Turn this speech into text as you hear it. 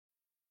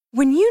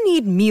When you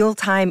need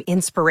mealtime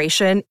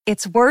inspiration,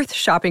 it's worth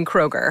shopping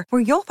Kroger,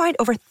 where you'll find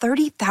over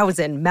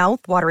 30,000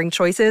 mouth-watering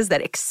choices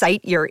that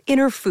excite your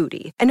inner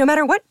foodie. And no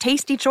matter what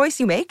tasty choice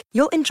you make,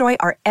 you'll enjoy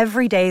our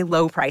everyday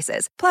low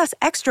prices, plus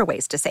extra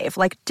ways to save,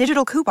 like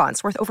digital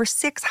coupons worth over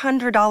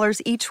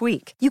 $600 each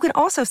week. You can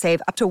also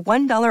save up to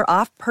 $1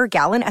 off per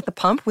gallon at the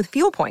pump with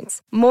fuel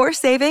points. More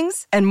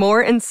savings and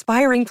more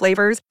inspiring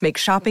flavors make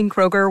shopping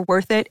Kroger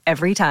worth it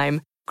every time.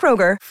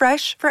 Kroger,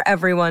 fresh for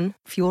everyone.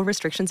 Fuel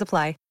restrictions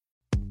apply.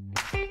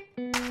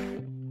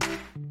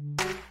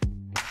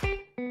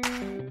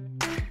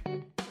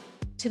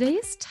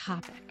 Today's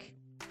topic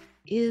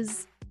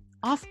is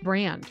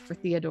off-brand for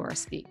Theodora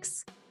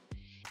Speaks.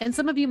 And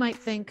some of you might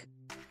think,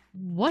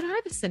 what are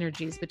the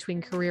synergies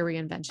between career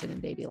reinvention and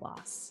baby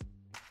loss?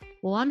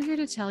 Well, I'm here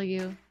to tell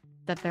you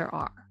that there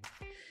are.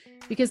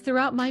 Because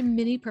throughout my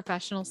many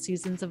professional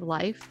seasons of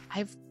life,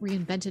 I've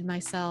reinvented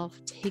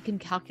myself, taken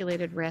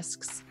calculated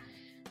risks,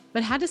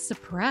 but had to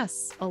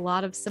suppress a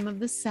lot of some of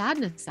the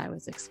sadness I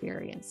was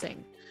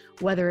experiencing,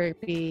 whether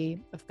it be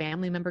a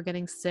family member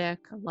getting sick,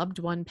 a loved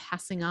one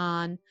passing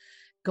on,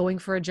 going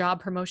for a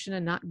job promotion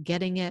and not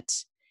getting it.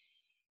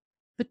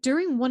 But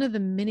during one of the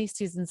many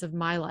seasons of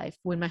my life,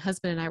 when my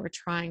husband and I were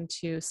trying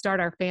to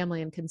start our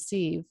family and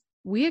conceive,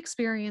 we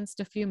experienced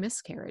a few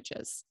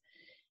miscarriages.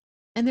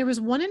 And there was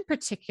one in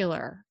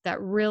particular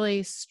that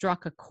really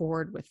struck a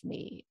chord with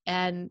me.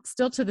 And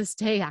still to this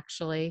day,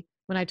 actually,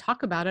 when I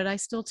talk about it, I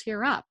still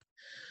tear up.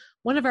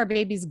 One of our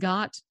babies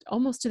got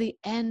almost to the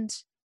end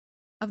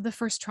of the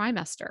first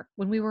trimester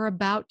when we were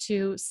about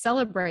to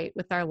celebrate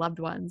with our loved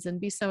ones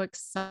and be so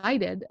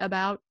excited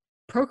about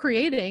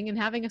procreating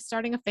and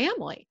starting a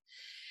family.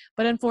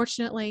 But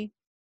unfortunately,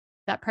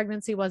 that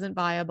pregnancy wasn't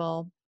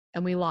viable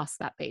and we lost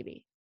that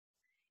baby.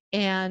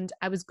 And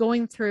I was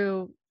going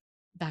through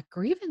that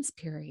grievance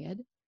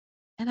period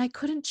and I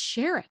couldn't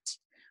share it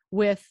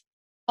with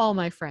all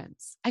my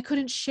friends. I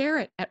couldn't share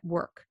it at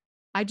work.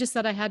 I just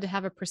said I had to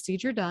have a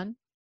procedure done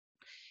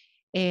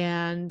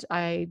and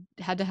I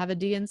had to have a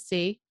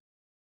D&C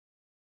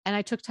and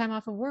I took time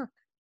off of work.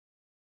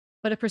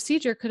 But a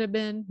procedure could have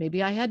been,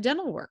 maybe I had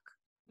dental work.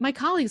 My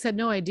colleagues had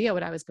no idea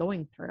what I was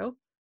going through.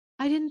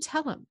 I didn't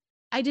tell them.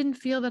 I didn't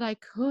feel that I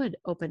could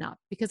open up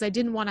because I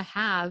didn't want to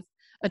have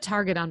a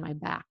target on my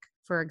back,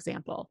 for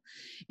example.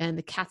 And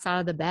the cat's out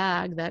of the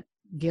bag that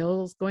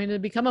Gil's going to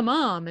become a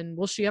mom and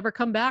will she ever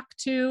come back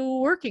to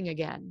working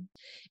again?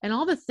 And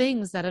all the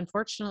things that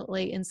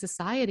unfortunately in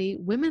society,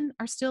 women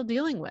are still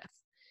dealing with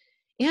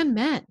and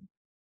men,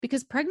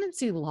 because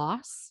pregnancy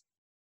loss,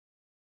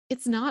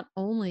 it's not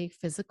only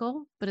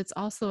physical, but it's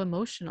also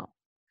emotional.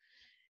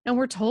 And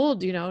we're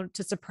told,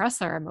 to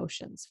suppress our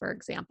emotions, for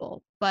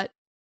example, but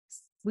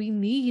we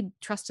need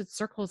trusted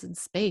circles and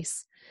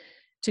space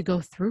to go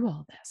through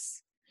all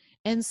this.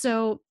 And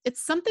so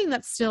it's something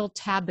that's still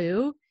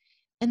taboo.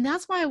 And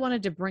that's why I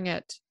wanted to bring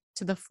it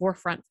to the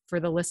forefront for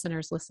the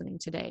listeners listening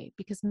today,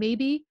 because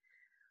maybe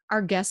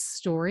our guest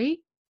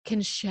story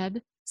can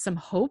shed some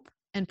hope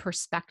and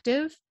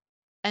perspective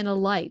and a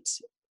light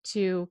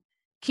to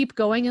keep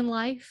going in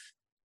life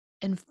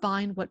and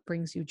find what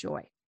brings you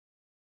joy.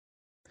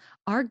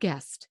 Our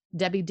guest,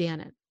 Debbie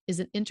Dannon, is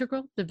an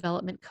integral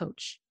development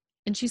coach,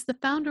 and she's the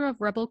founder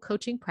of Rebel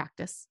Coaching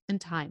Practice and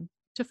Time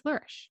to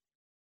Flourish.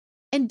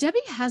 And Debbie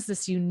has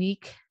this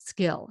unique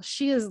skill.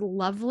 She is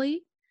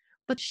lovely,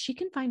 but she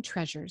can find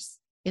treasures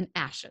in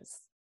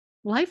ashes.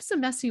 Life's a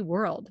messy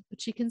world,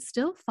 but she can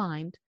still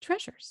find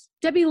treasures.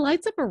 Debbie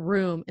lights up a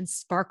room and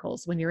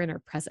sparkles when you're in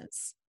her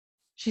presence.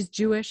 She's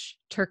Jewish,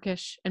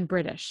 Turkish, and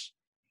British.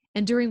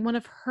 And during one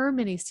of her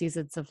many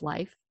seasons of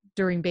life,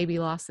 during baby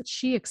loss that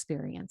she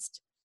experienced,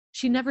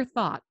 she never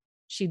thought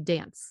she'd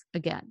dance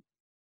again.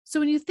 So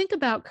when you think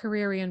about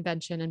career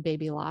reinvention and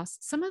baby loss,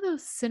 some of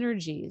those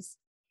synergies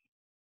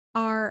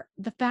are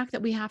the fact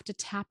that we have to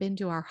tap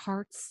into our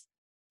hearts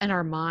and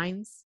our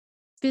minds,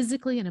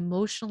 physically and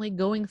emotionally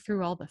going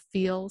through all the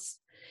feels.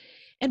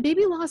 And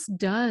baby loss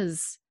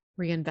does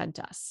reinvent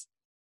us.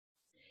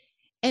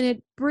 And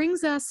it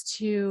brings us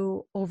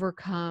to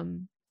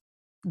overcome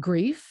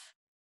grief.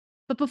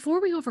 But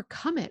before we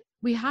overcome it,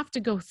 we have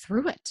to go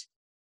through it.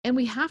 And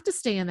we have to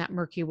stay in that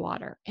murky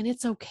water. And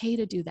it's okay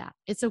to do that.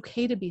 It's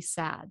okay to be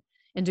sad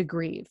and to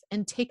grieve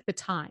and take the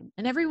time.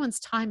 And everyone's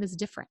time is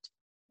different.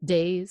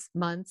 Days,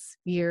 months,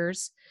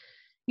 years.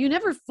 You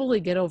never fully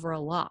get over a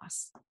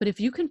loss. But if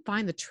you can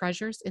find the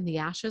treasures in the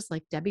ashes,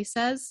 like Debbie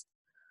says,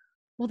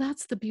 well,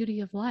 that's the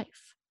beauty of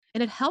life.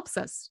 And it helps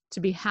us to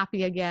be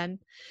happy again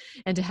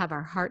and to have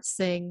our hearts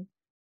sing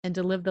and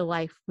to live the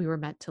life we were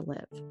meant to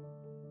live.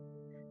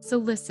 So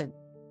listen,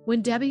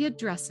 when Debbie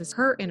addresses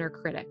her inner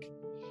critic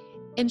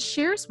and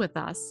shares with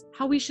us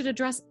how we should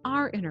address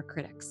our inner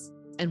critics,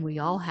 and we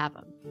all have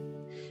them,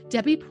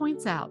 Debbie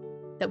points out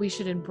that we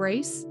should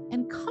embrace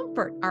and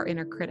comfort our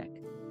inner critic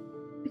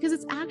because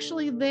it's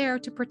actually there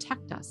to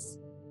protect us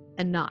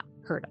and not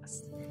hurt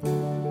us.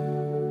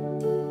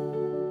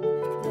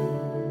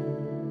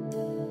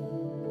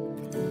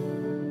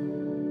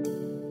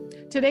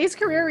 Today's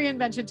career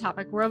reinvention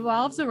topic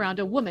revolves around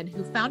a woman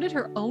who founded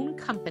her own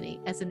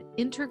company as an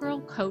integral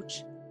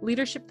coach,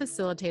 leadership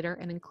facilitator,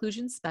 and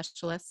inclusion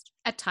specialist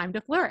at Time to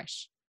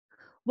Flourish.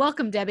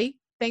 Welcome, Debbie.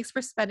 Thanks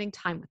for spending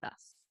time with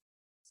us.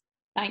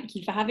 Thank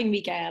you for having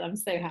me, Gail. I'm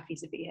so happy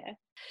to be here.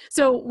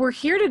 So we're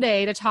here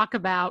today to talk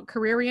about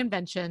career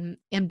reinvention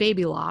and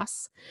baby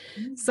loss.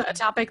 So a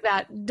topic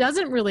that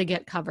doesn't really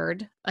get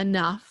covered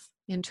enough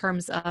in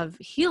terms of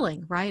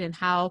healing, right? And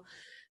how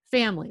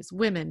families,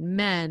 women,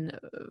 men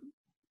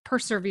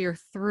persevere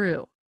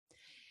through.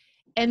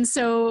 And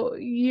so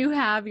you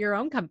have your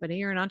own company,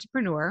 you're an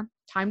entrepreneur,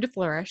 Time to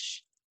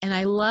Flourish. And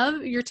I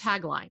love your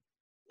tagline,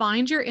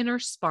 find your inner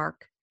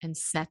spark and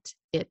set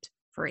it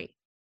free.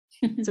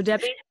 So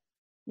Debbie,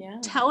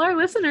 tell our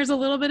listeners a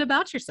little bit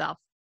about yourself.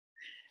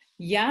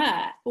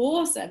 Yeah,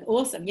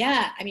 awesome.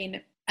 Yeah, I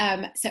mean,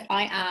 so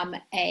I am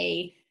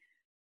a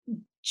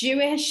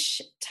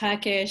Jewish,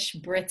 Turkish,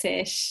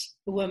 British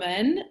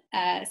woman,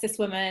 cis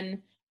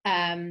woman,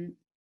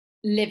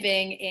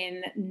 living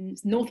in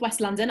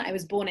Northwest London. I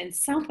was born in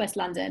Southwest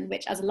London,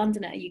 which as a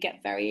Londoner, you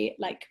get very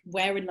like,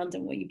 where in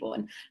London were you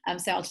born?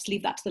 So I'll just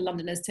leave that to the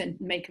Londoners to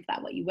make of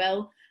that what you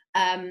will.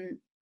 I'm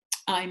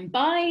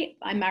bi,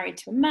 I'm married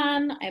to a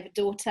man. I have a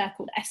daughter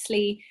called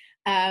Esley,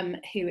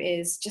 who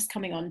is just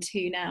coming on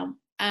 2 now.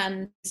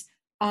 And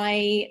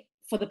I,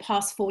 for the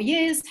past 4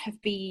 years,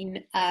 have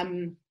been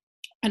an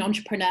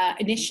entrepreneur,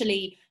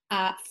 initially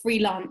a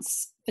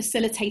freelance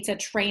facilitator,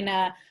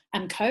 trainer,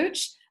 and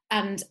coach.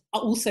 And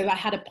also I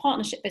had a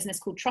partnership business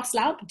called Trust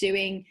Lab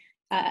doing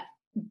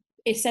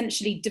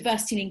essentially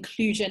diversity and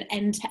inclusion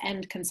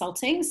end-to-end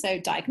consulting. So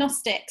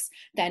diagnostics,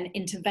 then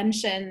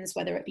interventions,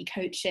 whether it be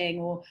coaching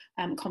or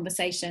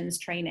conversations,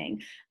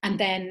 training, and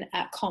then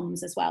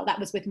comms as well. That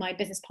was with my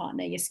business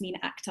partner, Yasmin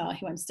Akhtar,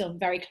 who I'm still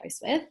very close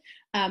with.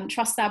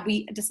 Trust Lab,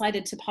 we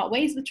decided to part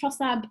ways with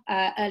Trust Lab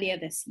earlier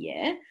this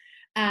year.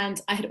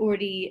 And I had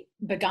already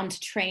begun to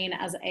train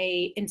as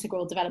a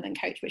integral development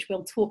coach, which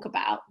we'll talk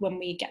about when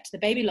we get to the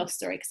baby loss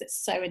story, because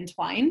it's so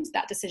entwined.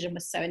 That decision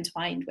was so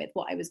entwined with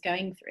what I was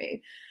going through.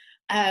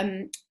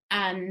 And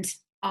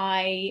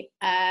I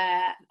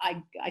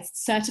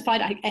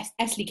certified,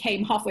 Esley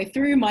came halfway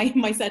through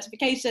my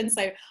certification.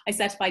 So I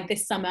certified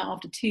this summer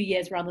after 2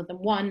 years rather than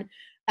 1.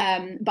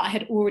 But I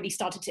had already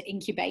started to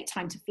incubate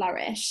Time to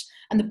Flourish.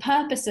 And the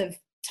purpose of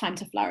Time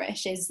to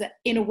Flourish is that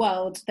in a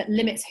world that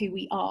limits who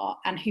we are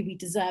and who we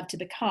deserve to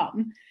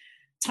become,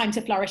 Time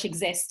to Flourish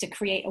exists to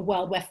create a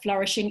world where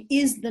flourishing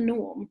is the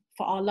norm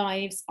for our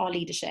lives, our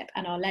leadership,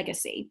 and our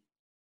legacy.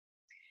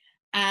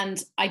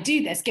 And I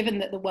do this, given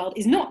that the world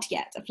is not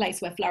yet a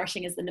place where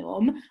flourishing is the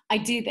norm, I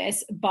do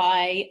this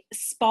by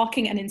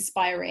sparking and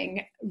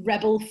inspiring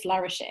rebel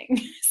flourishing.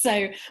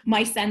 So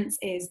my sense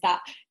is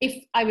that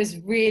if I was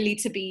really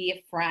to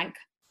be frank,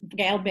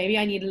 Gail, maybe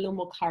I need a little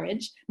more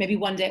courage. Maybe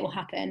one day it will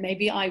happen.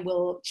 Maybe I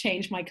will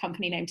change my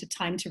company name to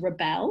Time to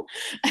Rebel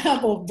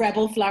or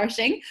Rebel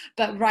Flourishing.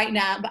 But right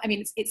now, I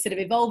mean, it's sort of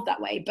evolved that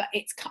way. But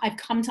I've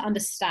come to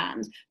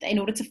understand that in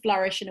order to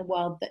flourish in a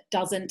world that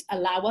doesn't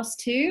allow us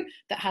to,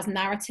 that has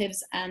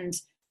narratives and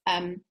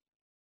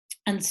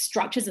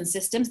structures and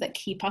systems that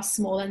keep us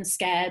small and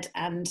scared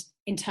and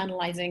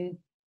internalizing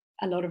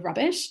a lot of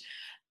rubbish,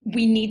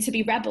 we need to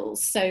be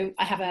rebels. So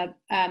I have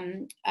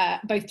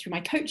both through my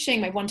coaching,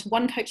 my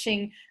one-to-one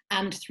coaching,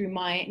 and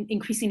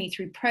increasingly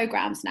through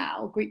programs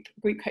now, group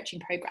coaching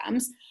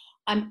programs,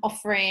 I'm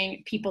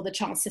offering people the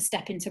chance to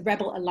step into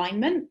rebel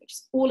alignment, which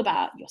is all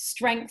about your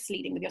strengths,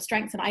 leading with your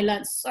strengths. And I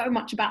learned so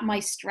much about my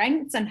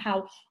strengths and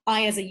how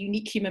I, as a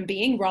unique human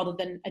being, rather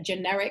than a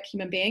generic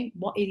human being,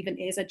 what even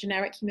is a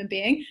generic human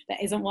being? There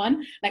isn't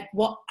one. Like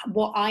what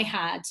I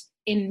had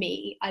in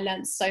me, I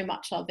learned so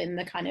much of in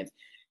the kind of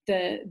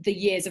the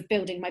years of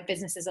building my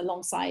businesses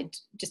alongside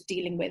just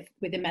dealing with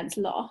immense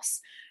loss.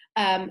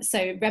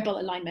 So rebel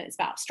alignment is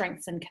about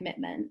strengths and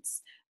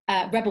commitments.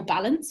 Rebel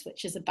balance,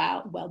 which is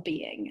about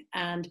well-being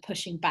and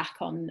pushing back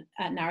on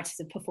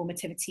narratives of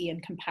performativity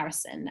and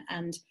comparison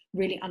and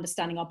really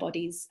understanding our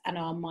bodies and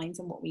our minds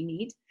and what we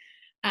need.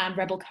 And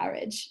rebel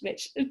courage,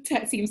 which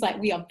seems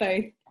like we are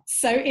both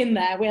so in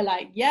there. We're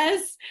like,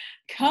 yes,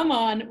 come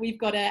on, we've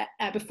got to,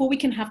 before we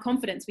can have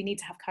confidence, we need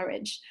to have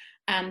courage.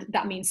 And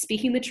that means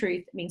speaking the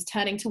truth. It means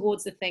turning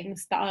towards the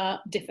things that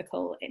are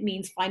difficult. It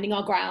means finding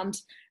our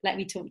ground, like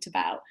we talked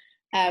about.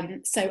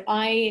 So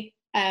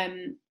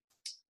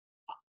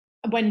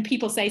when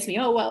people say to me,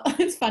 oh, well,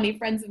 it's funny,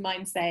 friends of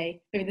mine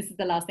say, I mean, this is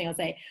the last thing I'll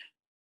say.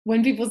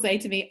 When people say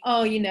to me,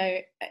 oh, you know,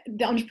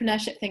 the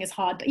entrepreneurship thing is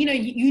hard, but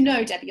you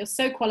know, Debbie, you're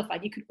so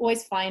qualified. You could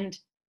always find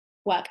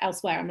work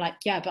elsewhere. I'm like,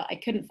 yeah, but I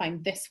couldn't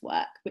find this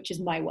work, which is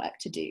my work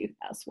to do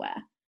elsewhere.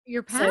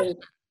 You're passionate.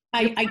 So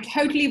I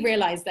totally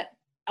realize that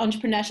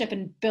entrepreneurship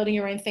and building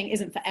your own thing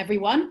isn't for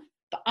everyone,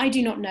 but I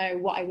do not know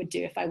what I would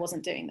do if I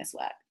wasn't doing this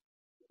work.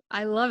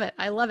 I love it.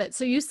 I love it.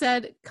 So you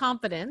said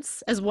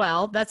confidence as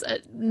well. That's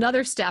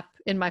another step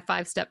in my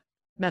 5-step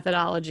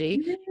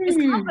methodology is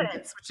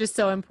confidence, which is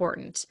so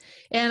important.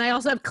 And I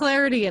also have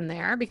clarity in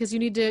there because you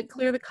need to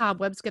clear the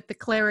cobwebs, get the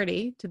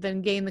clarity to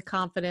then gain the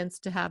confidence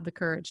to have the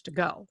courage to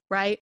go,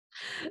 right?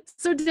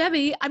 So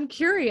Debbie, I'm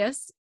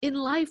curious, in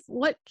life,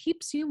 what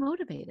keeps you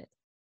motivated?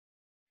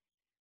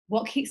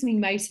 What keeps me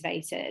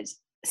motivated?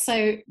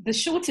 So the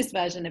shortest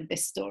version of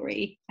this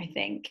story, I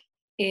think,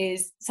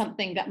 is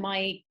something that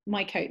my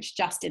coach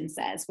Justin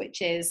says,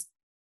 which is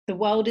the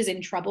world is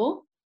in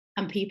trouble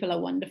and people are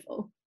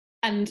wonderful.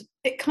 And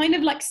it kind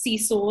of like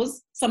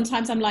seesaws.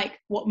 Sometimes I'm like,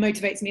 what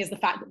motivates me is the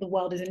fact that the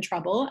world is in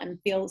trouble and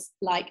feels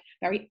like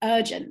very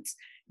urgent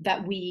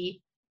that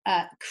we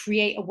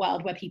create a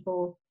world where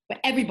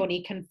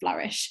everybody can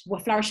flourish, where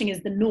flourishing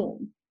is the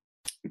norm.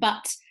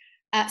 But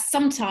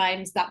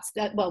sometimes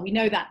we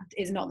know that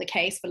is not the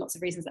case for lots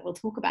of reasons that we'll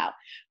talk about.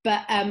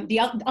 But the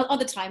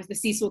other times the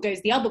seesaw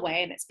goes the other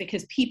way, and it's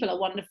because people are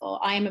wonderful.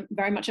 I am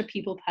very much a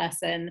people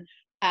person,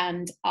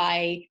 and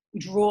I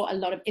draw a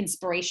lot of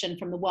inspiration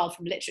from the world,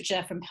 from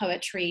literature, from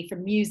poetry,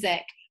 from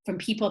music, from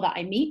people that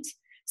I meet.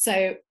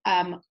 So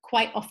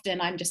quite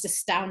often I'm just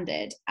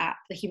astounded at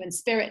the human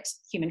spirit,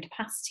 human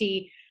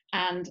capacity,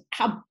 and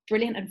how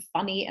brilliant and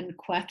funny and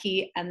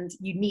quirky and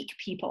unique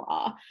people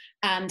are,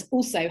 and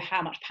also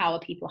how much power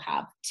people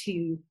have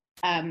to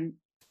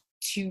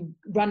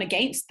run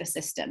against the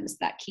systems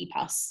that keep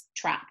us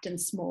trapped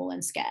and small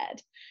and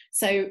scared.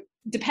 So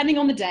depending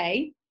on the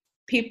day,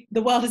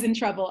 the world is in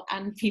trouble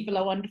and people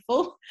are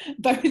wonderful.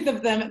 Both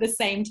of them at the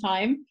same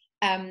time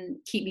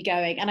keep me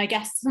going. And I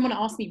guess someone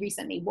asked me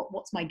recently,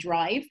 what's my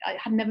drive? I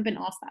had never been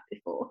asked that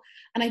before.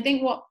 And I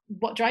think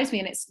what drives me,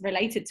 and it's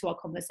related to our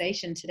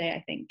conversation today,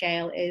 I think,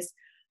 Gail, is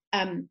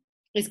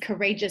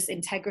courageous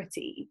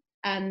integrity.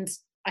 And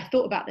I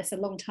thought about this a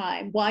long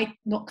time. Why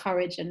not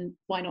courage and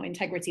why not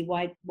integrity?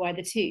 Why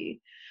the two?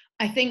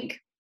 I think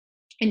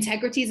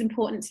integrity is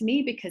important to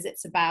me because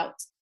it's about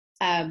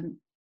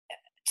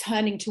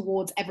turning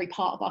towards every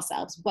part of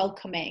ourselves,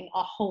 welcoming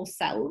our whole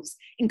selves,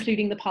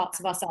 including the parts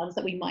of ourselves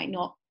that we might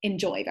not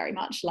enjoy very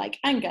much, like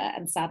anger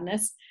and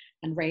sadness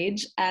and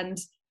rage and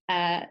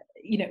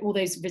all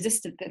those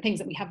resistant things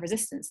that we have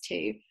resistance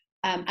to,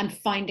 and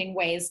finding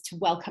ways to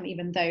welcome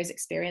even those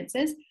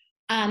experiences,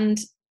 and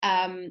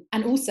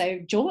also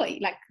joy,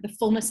 like the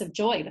fullness of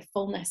joy, the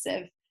fullness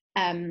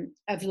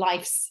of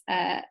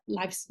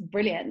life's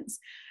brilliance.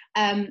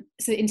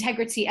 So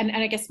integrity and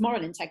I guess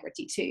moral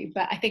integrity too,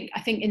 but I think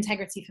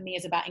integrity for me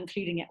is about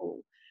including it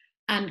all,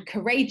 and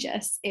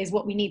courageous is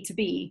what we need to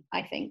be,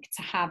 I think,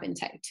 to have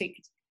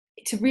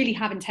to really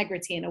have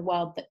integrity in a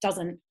world that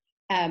doesn't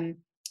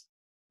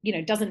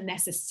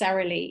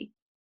necessarily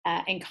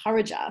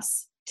encourage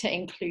us to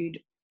include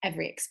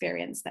every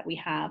experience that we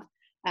have.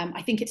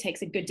 I think it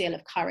takes a good deal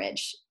of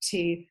courage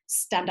to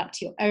stand up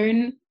to your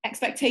own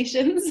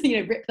expectations,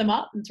 rip them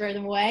up and throw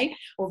them away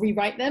or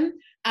rewrite them,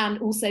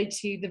 and also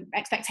to the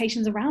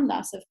expectations around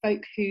us of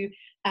folk who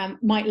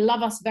might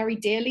love us very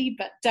dearly,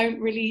 but don't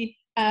really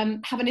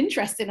have an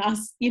interest in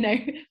us,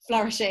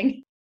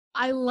 flourishing.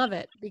 I love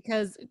it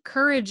because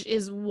courage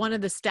is one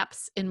of the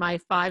steps in my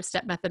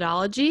 5-step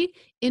methodology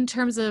in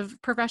terms of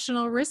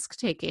professional risk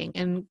taking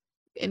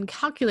and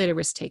calculated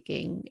risk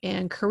taking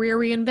and career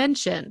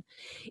reinvention.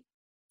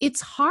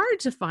 It's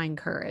hard to find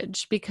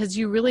courage because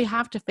you really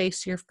have to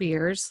face your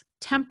fears,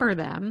 temper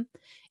them,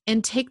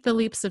 and take the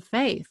leaps of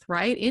faith,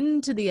 right,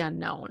 into the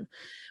unknown.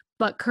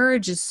 But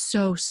courage is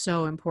so,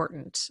 so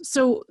important.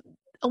 So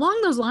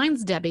along those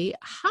lines, Debbie,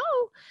 how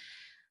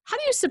do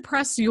you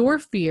suppress your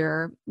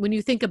fear when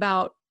you think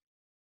about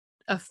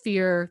a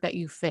fear that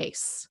you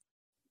face?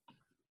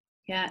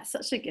 Yeah, it's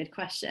such a good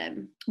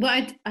question.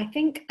 Well, I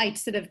think I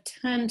sort of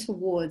turn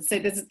towards, so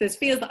there's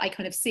fears that I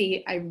kind of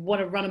see, I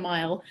want to run a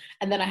mile,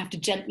 and then I have to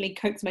gently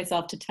coax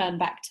myself to turn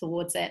back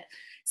towards it.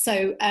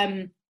 So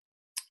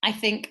I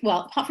think,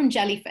 well, apart from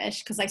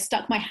jellyfish, because I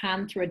stuck my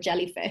hand through a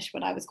jellyfish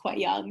when I was quite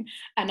young,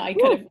 and I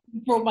kind of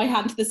brought my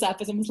hand to the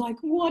surface and was like,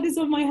 what is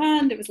on my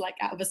hand? It was like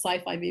out of a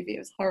sci-fi movie. It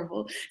was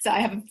horrible. So I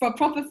have a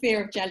proper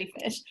fear of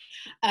jellyfish.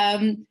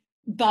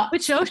 But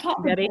which ocean,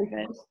 Debbie?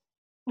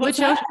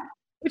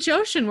 Which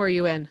ocean were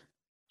you in?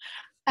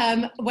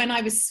 When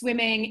I was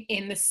swimming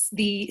in the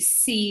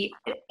sea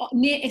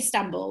near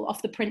Istanbul,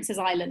 off the Prince's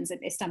Islands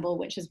in Istanbul,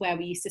 which is where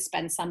we used to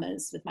spend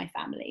summers with my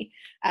family.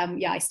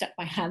 I stuck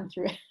my hand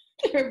through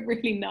a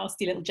really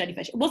nasty little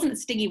jellyfish. It wasn't a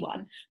stingy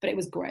one, but it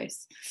was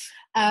gross.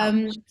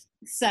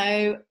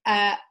 So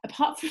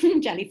apart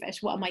from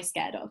jellyfish, what am I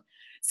scared of?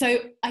 So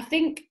I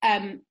think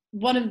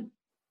one of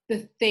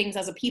the things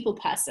as a people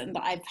person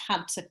that I've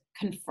had to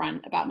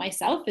confront about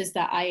myself is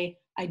that I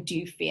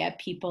do fear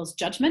people's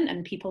judgment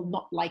and people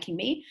not liking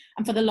me.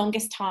 And for the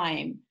longest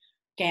time,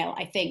 Gail,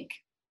 I think,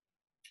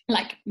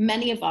 like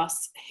many of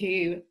us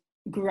who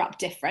grew up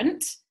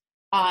different,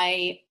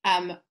 I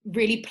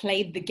really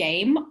played the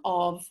game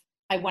of,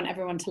 I want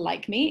everyone to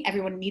like me.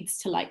 Everyone needs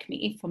to like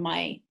me for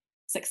my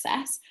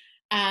success.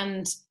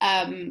 And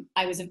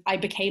I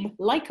became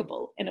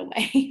likable in a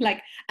way.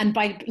 And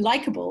by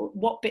likable,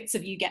 what bits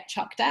of you get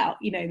chucked out?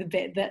 The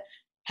bit that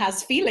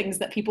has feelings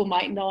that people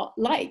might not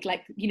like.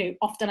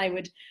 Often I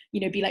would,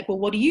 be like, well,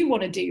 what do you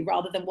want to do,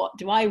 rather than what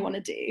do I want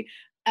to do?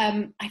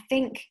 I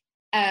think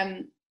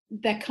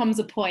there comes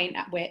a point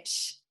at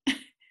which,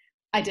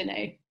 I don't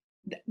know,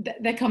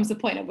 there comes a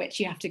point at which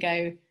you have to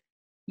go,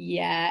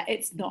 yeah,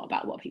 it's not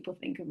about what people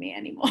think of me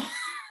anymore.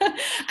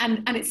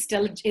 and it's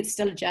still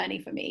a journey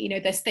for me. You know,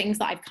 there's things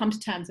that I've come to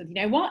terms with. You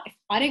know what? If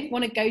I don't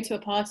want to go to a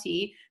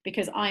party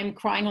because I'm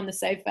crying on the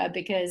sofa,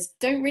 because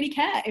don't really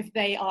care if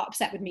they are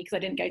upset with me because I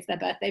didn't go to their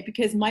birthday,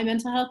 because my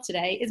mental health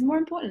today is more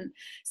important.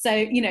 So,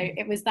 you know,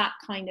 it was that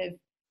kind of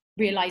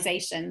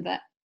realization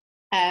that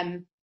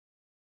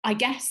I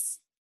guess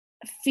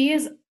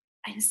fears,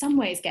 in some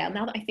ways, Gail,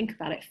 now that I think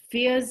about it,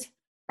 fears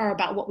are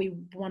about what we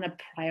want to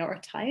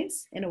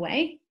prioritize in a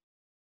way.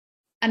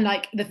 And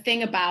like the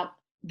thing about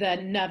the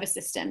nervous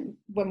system,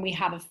 when we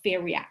have a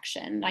fear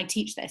reaction, I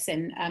teach this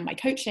in my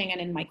coaching and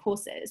in my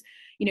courses,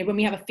 you know, when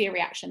we have a fear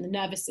reaction, the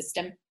nervous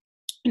system,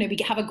 you know, we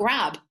have a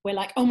grab. We're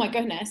like, oh my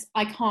goodness,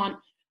 I can't,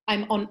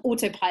 I'm on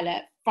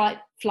autopilot, fight,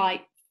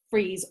 flight,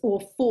 freeze,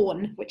 or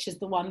fawn, which is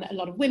the one that a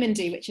lot of women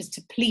do, which is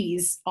to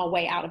please our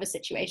way out of a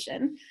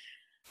situation.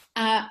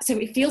 So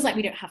it feels like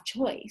we don't have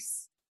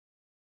choice.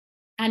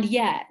 And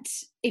yet,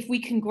 if we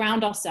can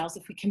ground ourselves,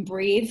 if we can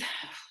breathe,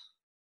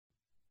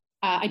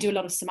 I do a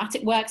lot of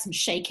somatic work, some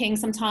shaking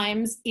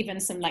sometimes, even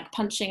some like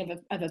punching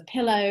of a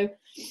pillow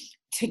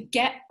to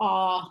get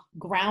our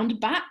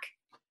ground back.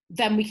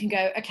 Then we can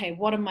go, okay,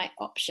 what are my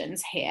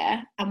options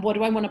here? And what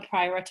do I want to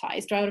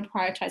prioritize? Do I want to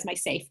prioritize my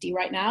safety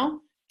right now?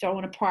 Do I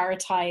want to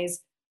prioritize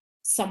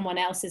someone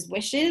else's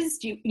wishes?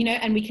 You know,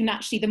 and we can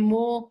actually, the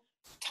more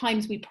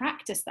times we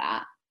practice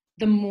that,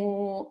 the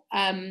more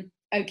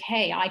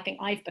okay, I think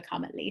I've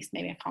become, at least,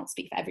 maybe I can't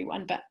speak for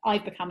everyone, but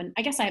I've become, and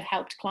I guess I have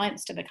helped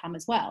clients to become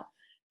as well.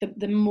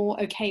 The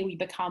more okay we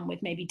become with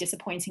maybe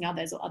disappointing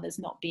others or others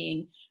not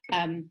being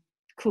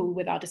cool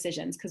with our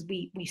decisions, because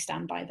we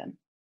stand by them.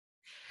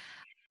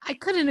 I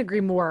couldn't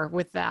agree more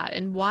with that.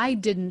 And why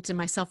didn't, and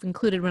myself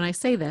included when I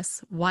say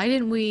this, why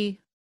didn't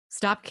we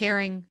stop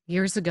caring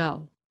years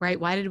ago, right?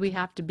 Why did we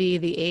have to be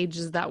the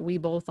ages that we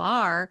both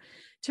are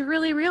to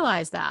really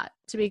realize that,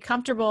 to be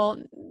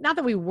comfortable, not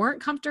that we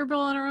weren't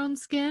comfortable in our own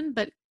skin,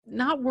 but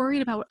not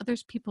worried about what other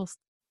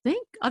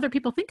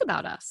people think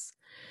about us.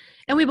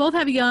 And we both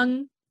have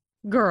young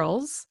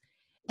girls.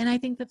 And I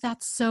think that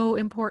that's so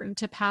important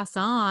to pass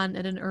on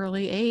at an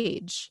early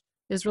age,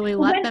 is really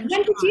let them.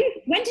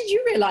 When did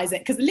you realize it?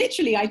 Because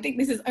literally, I think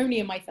this is only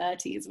in my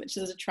 30s, which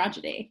is a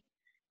tragedy.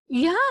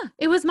 Yeah,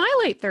 it was my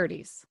late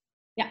 30s.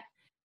 Yeah.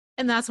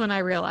 And that's when I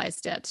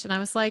realized it. And I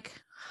was like,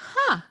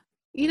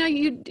 you know,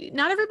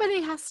 not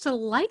everybody has to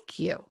like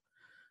you,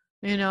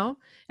 you know,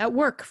 at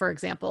work, for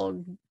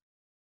example,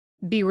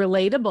 be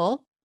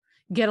relatable,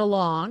 get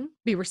along,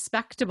 be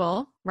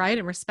respectable, right?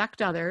 And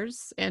respect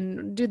others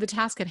and do the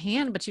task at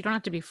hand, but you don't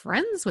have to be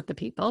friends with the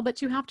people,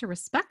 but you have to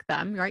respect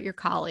them, right? Your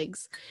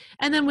colleagues.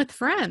 And then with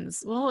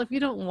friends, well, if you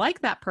don't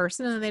like that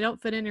person and they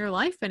don't fit in your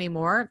life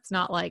anymore, it's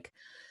not like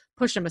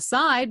push them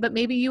aside, but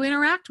maybe you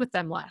interact with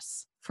them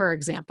less, for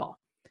example.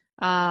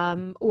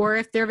 Or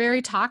if they're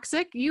very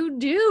toxic, you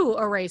do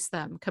erase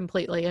them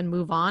completely and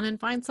move on and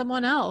find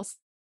someone else.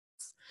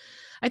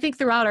 I think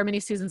throughout our many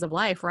seasons of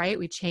life, right,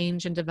 we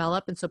change and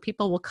develop. And so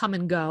people will come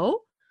and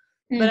go.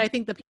 But I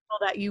think the people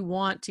that you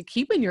want to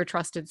keep in your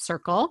trusted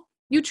circle,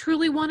 you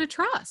truly want to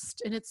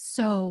trust. And it's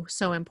so,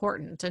 so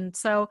important. And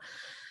so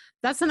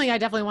that's something I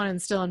definitely want to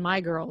instill in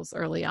my girls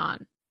early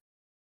on,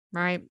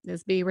 right,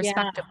 is be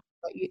respectful.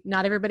 Yeah.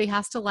 Not everybody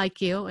has to like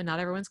you, and not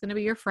everyone's going to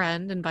be your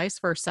friend, and vice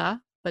versa,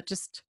 but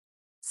just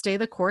stay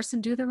the course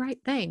and do the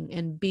right thing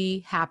and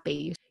be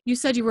happy. You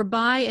said you were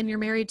bi and you're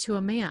married to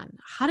a man.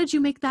 How did you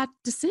make that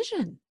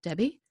decision,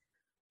 Debbie?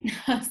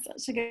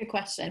 Such a good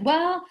question.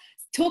 Well,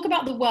 talk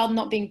about the world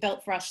not being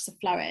built for us to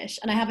flourish.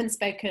 And I haven't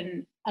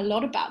spoken a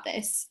lot about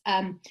this,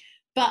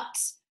 but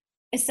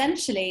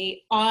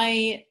essentially,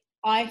 I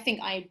think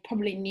I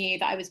probably knew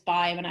that I was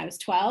bi when I was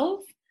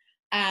 12.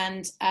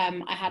 And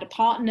I had a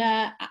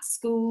partner at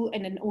school,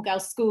 in an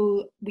all-girls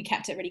school. We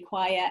kept it really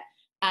quiet.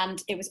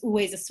 And it was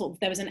always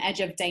there was an edge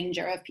of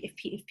danger if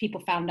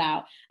people found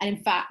out. And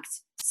in fact,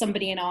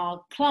 somebody in our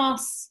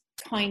class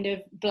kind of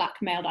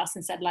blackmailed us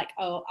and said like,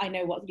 oh, I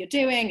know what you're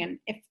doing, and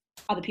if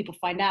other people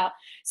find out.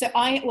 So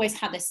I always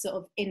had this sort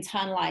of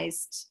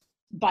internalized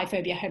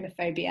biphobia,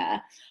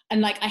 homophobia.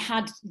 And like I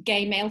had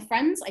gay male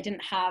friends. I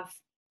didn't have,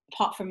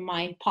 apart from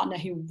my partner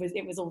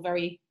it was all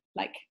very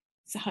like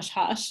hush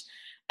hush.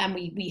 And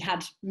we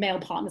had male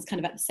partners kind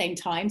of at the same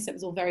time. So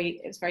it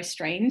was very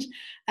strange.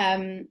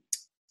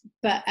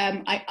 But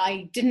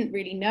I didn't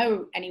really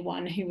know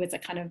anyone who was a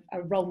kind of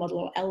a role model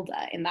or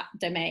elder in that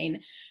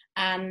domain.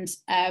 And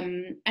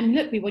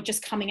look, we were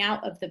just coming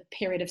out of the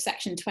period of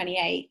Section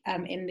 28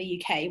 in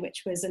the UK,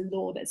 which was a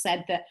law that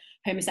said that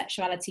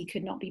homosexuality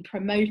could not be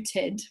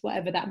promoted,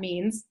 whatever that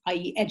means,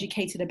 i.e.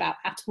 educated about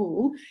at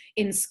all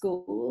in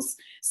schools.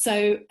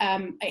 So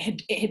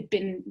it had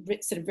been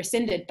sort of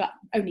rescinded, but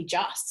only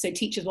just. So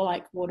teachers were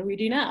like, what do we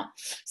do now?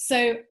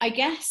 So I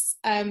guess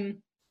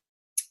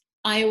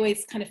I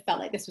always kind of felt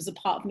like this was a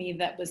part of me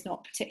that was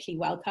not particularly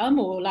welcome,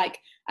 or like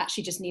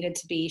actually just needed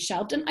to be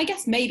shelved. And I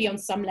guess maybe on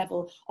some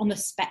level on the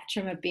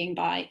spectrum of being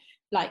bi,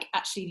 like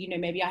actually, you know,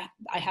 maybe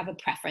I have a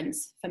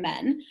preference for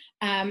men.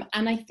 And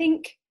I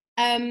think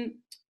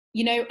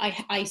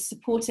I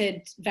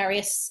supported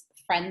various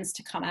friends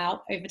to come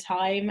out over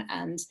time,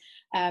 and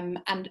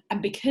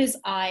because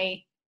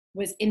I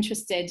was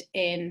interested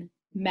in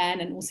men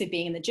and also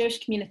being in the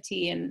Jewish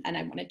community, and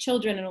I wanted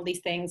children and all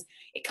these things,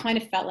 it kind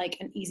of felt like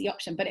an easy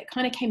option. But it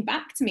kind of came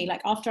back to me,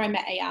 like after I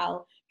met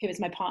Eyal, who is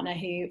my partner,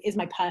 who is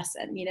my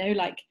person,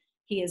 like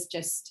he is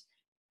just,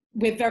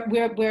 we're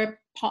a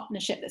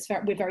partnership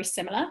we're very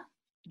similar,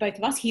 both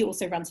of us. He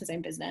also runs his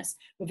own business.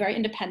 We're very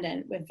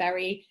independent.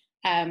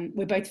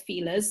 We're both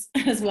feelers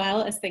as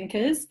well as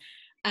thinkers.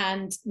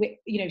 And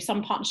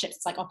some partnerships,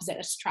 it's like opposite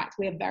attract.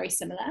 We are very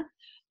similar.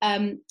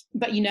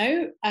 But he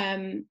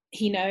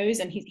knows,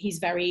 and he's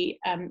very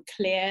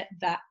clear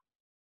that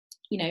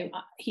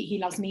he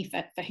loves me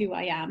for who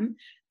I am,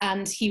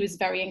 and he was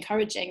very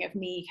encouraging of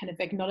me kind of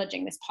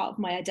acknowledging this part of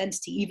my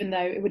identity, even though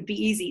it would be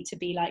easy to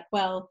be like,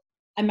 well,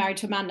 I'm married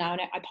to a man now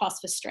and I pass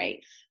for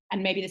straight,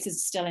 and maybe this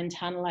is still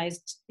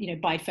internalized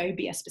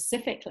biphobia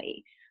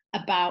specifically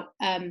about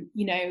a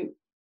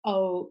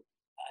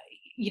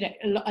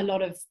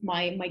lot of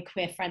my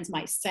queer friends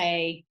might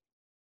say,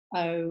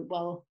 oh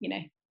well,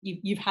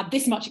 you've had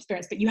this much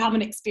experience, but you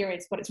haven't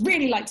experienced what it's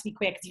really like to be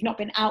queer because you've not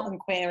been out and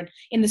queer and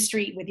in the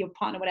street with your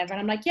partner, whatever. And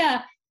I'm like,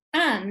 yeah.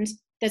 And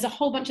there's a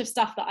whole bunch of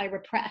stuff that I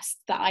repressed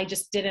that I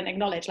just didn't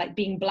acknowledge, like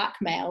being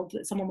blackmailed,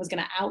 that someone was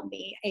going to out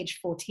me age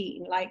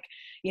 14,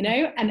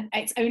 and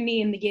it's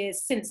only in the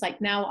years since, like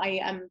now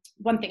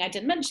one thing I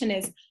didn't mention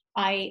is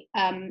I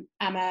am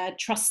a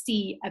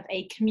trustee of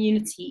a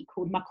community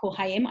called Makor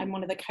Hayim. I'm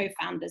one of the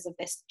co-founders of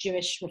this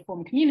Jewish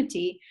Reform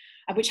community,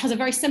 which has a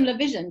very similar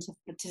vision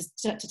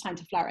to Time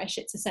to Flourish.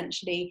 It's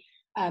essentially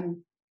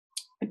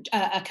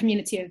a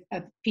community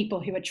of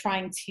people who are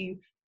trying to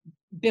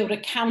build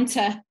a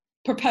counter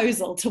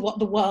proposal to what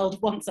the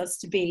world wants us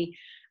to be.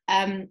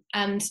 And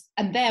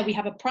there we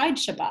have a Pride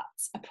Shabbat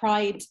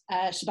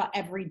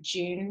every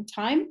June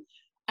time.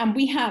 And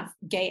we have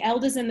gay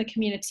elders in the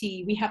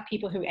community. We have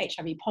people who are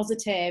HIV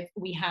positive.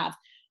 We have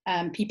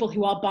people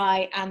who are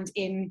bi and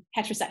in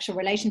heterosexual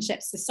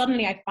relationships. So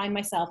suddenly I find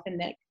myself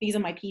these are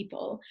my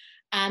people.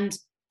 And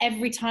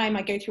every time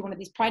I go through one of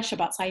these Pride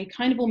Shabbats, I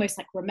kind of almost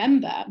like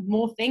remember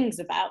more things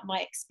about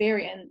my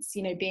experience,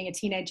 being a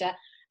teenager.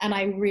 And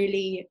I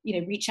really,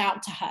 reach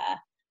out to her,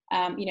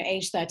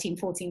 age 13,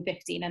 14,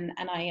 15, and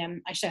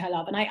I show her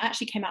love. And I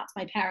actually came out to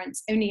my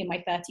parents only in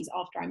my 30s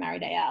after I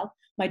married Eyal.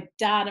 My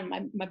dad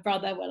and my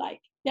brother were like,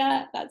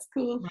 yeah, that's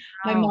cool. Wow.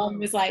 My mom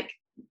was like,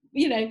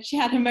 she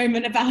had her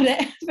moment about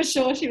it for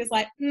sure. She was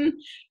like,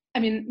 I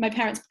mean, my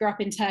parents grew up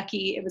in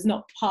Turkey. It was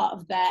not part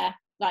of their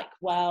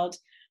world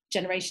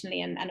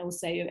generationally and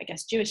also, I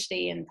guess,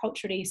 Jewishly and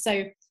culturally.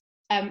 So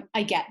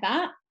I get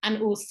that.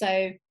 And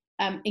also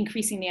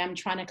increasingly, I'm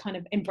trying to kind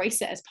of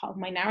embrace it as part of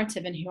my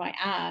narrative and who I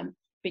am,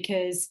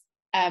 because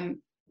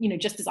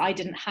just as I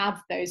didn't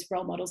have those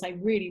role models, I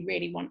really,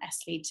 really want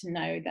Esli to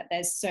know that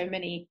there's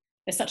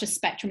such a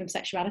spectrum of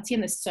sexuality,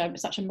 and there's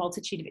such a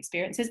multitude of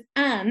experiences.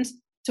 And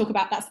talk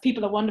about that,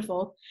 people are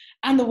wonderful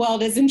and the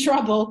world is in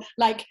trouble.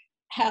 Like,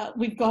 hell,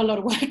 we've got a lot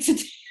of work to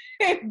do.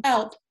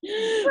 Help,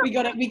 we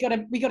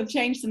gotta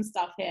change some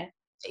stuff here.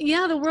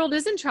 Yeah, the world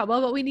is in trouble,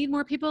 but we need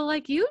more people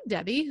like you,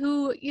 Debbie,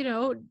 who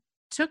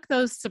took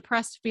those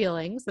suppressed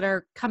feelings that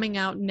are coming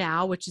out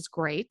now, which is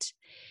great,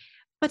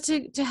 but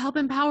to help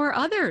empower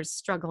others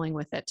struggling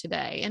with it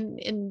today. And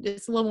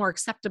it's a little more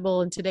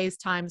acceptable in today's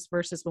times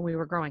versus when we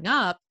were growing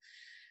up.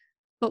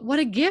 But what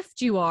a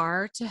gift you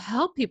are to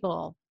help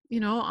people,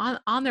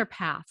 on their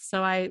path.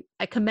 So I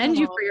commend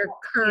you for your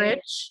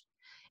courage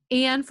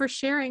and for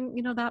sharing,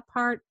 that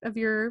part of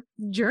your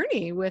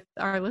journey with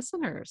our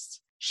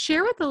listeners.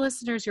 Share with the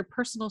listeners your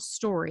personal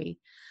story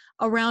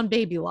around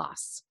baby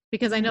loss,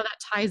 because I know that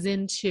ties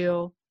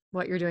into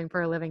what you're doing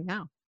for a living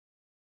now.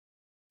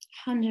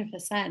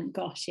 100%.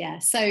 Gosh, yeah.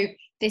 So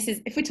this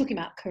is, if we're talking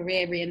about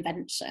career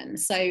reinvention,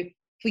 so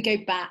if we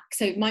go back,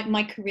 so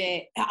my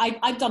career,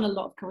 I've done a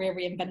lot of career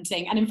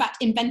reinventing, and in fact,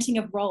 inventing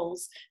of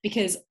roles,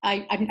 because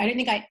I don't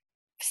think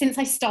since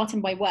I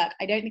started my work,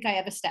 I don't think I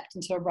ever stepped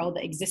into a role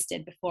that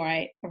existed before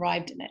I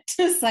arrived in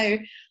it. So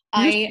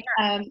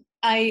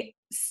I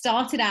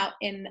started out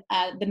in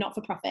the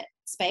not-for-profit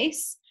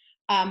space.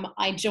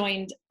 I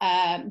joined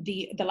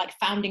the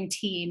founding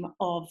team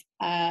of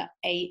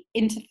a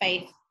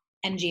interfaith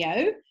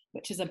NGO,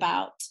 which is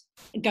about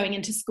going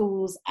into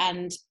schools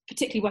and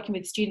particularly working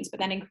with students, but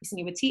then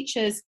increasingly with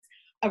teachers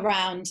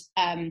around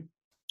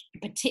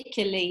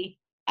particularly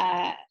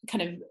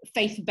kind of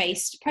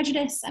faith-based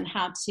prejudice and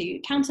how to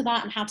counter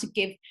that, and how to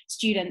give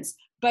students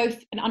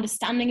both an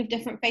understanding of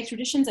different faith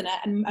traditions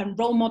and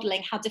role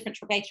modeling how different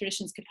faith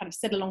traditions could kind of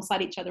sit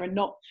alongside each other and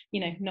not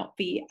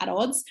be at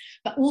odds,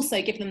 but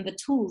also give them the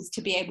tools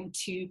to be able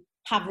to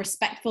have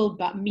respectful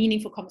but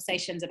meaningful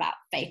conversations about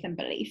faith and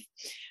belief.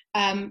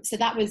 So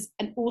that was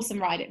an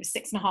awesome ride. It was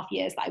 6.5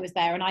 years that I was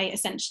there, and I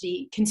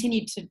essentially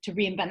continued to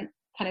reinvent.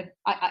 Kind of,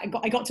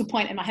 I got to a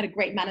point, and I had a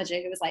great manager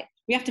who was like,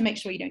 "We have to make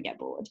sure you don't get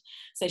bored."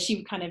 So she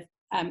would kind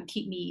of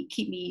keep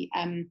me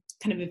kind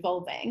of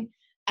evolving,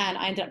 and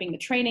I ended up being the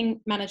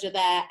training manager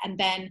there, and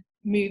then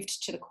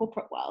moved to the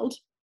corporate world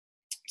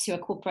to a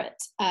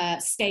corporate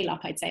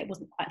scale-up, I'd say. It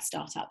wasn't quite a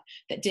startup,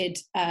 that did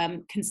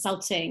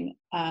consulting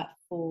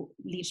for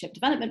leadership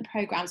development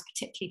programs,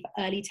 particularly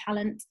for early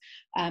talent.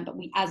 But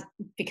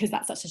because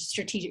that's such a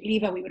strategic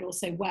lever, we would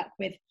also work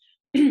with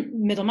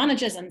middle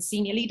managers and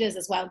senior leaders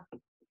as well.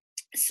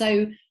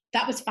 So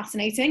that was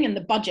fascinating. And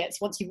the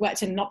budgets, once you've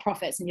worked in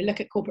not-profits and you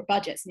look at corporate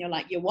budgets and you're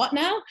like, you're what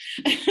now?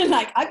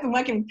 Like, I've been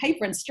working with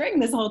paper and string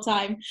this whole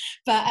time,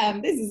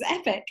 but this is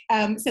epic.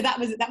 So that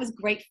was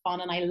great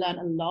fun, and I learned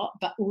a lot,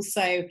 but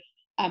also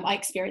I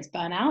experienced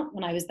burnout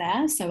when I was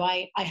there. So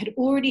I had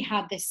already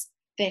had this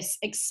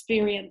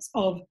experience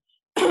of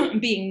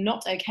being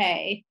not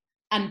okay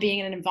and being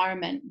in an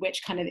environment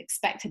which kind of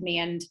expected me.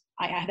 And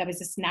there was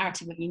this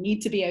narrative of, you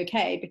need to be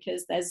okay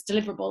because there's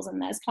deliverables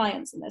and there's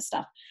clients and there's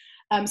stuff.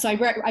 So I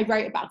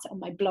wrote about it on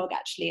my blog,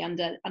 actually,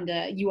 under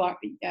you are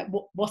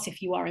what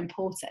if you are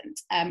important.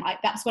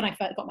 That's when I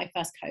first got my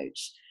first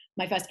coach,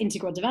 my first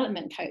integral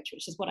development coach,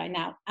 which is what I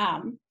now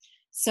am.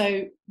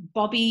 So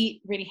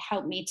Bobby really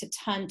helped me to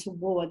turn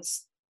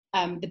towards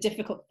the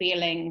difficult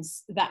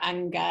feelings, the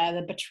anger,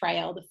 the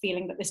betrayal, the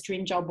feeling that this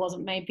dream job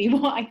wasn't maybe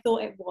what I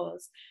thought it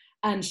was.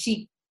 And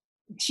she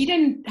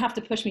didn't have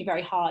to push me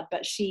very hard,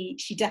 but she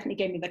definitely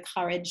gave me the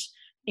courage,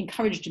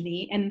 encouraged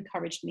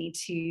me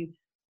to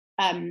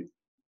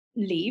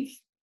leave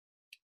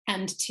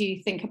and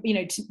to think,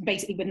 to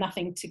basically with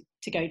nothing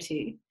to go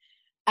to.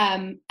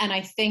 And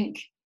I think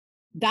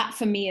that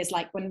for me is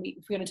like, if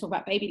we're going to talk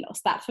about baby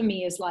loss, that for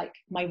me is like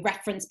my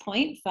reference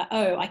point for,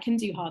 oh, I can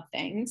do hard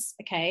things.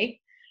 Okay.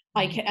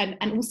 I can,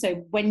 and also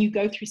when you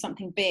go through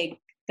something big,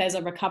 there's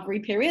a recovery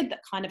period that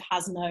kind of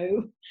has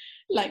no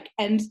like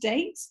end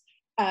date.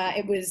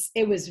 It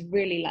was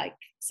really like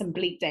some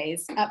bleak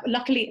days.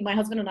 Luckily, my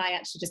husband and I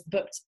actually just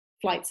booked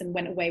flights and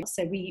went away.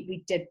 So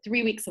we did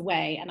 3 weeks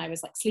away, and I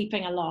was like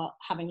sleeping a lot,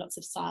 having lots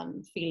of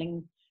sun,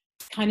 feeling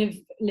kind of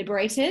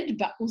liberated,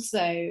 but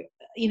also,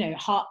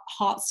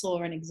 heart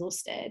sore and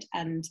exhausted.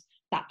 And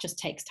that just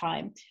takes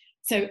time.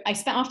 So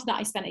after that,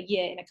 I spent a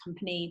year in a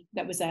company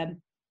that was a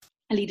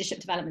leadership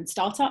development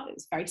startup. It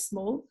was very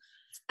small.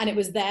 And it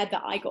was there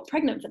that I got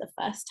pregnant for the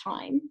first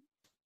time.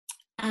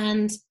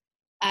 And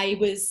we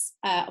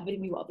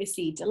were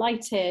obviously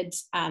delighted,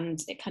 and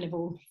it kind of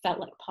all felt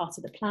like part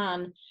of the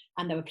plan.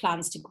 And there were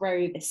plans to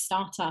grow this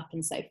startup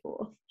and so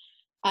forth.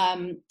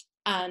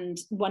 And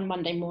one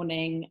Monday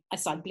morning, I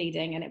started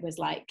bleeding, and it was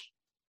like,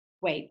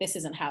 wait, this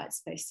isn't how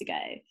it's supposed to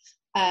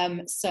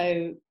go.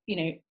 So,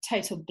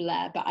 total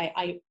blur. But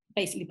I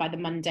basically, by the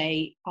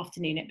Monday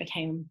afternoon, it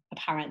became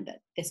apparent that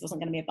this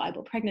wasn't going to be a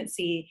viable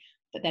pregnancy,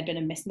 that there'd been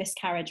a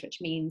miscarriage, which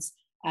means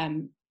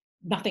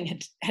nothing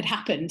had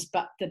happened,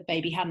 but the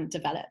baby hadn't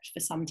developed for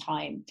some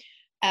time.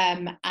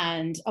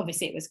 And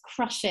obviously it was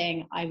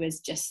crushing. I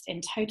was just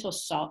in total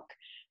shock.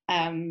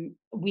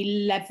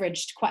 We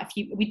leveraged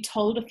we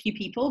told a few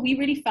people. We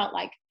really felt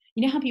like,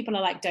 how people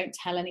are like, don't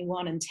tell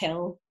anyone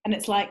until, and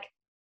it's like,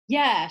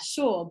 yeah,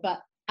 sure. But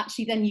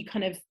actually then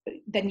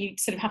you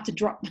sort of have to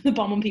drop the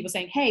bomb on people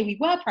saying, hey, we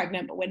were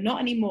pregnant, but we're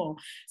not anymore.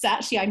 So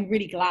actually I'm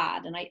really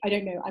glad. And I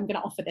don't know, I'm going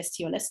to offer this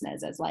to your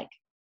listeners as like,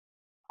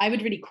 I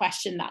would really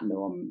question that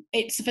norm.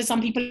 It's for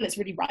some people, it's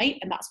really right,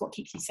 and that's what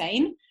keeps you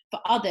sane.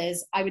 For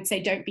others, I would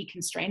say don't be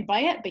constrained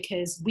by it,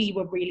 because we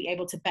were really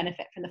able to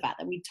benefit from the fact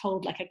that we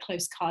told like a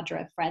close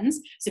cadre of friends.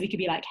 So we could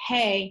be like,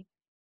 hey,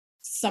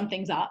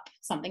 something's up,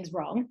 something's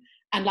wrong.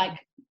 And like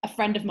a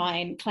friend of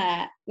mine,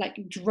 Claire, like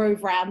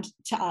drove round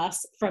to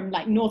us from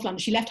like North London.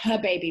 She left her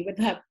baby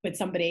with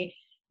somebody,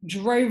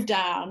 drove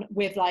down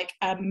with like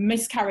a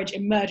miscarriage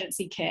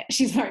emergency kit.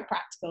 She's very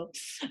practical,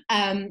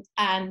 and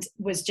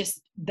was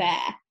just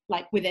there,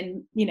 like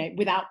within,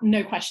 without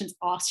no questions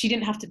asked. She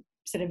didn't have to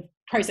sort of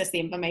process the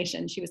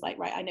information. She was like,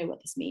 right, I know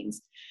what this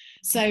means.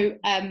 So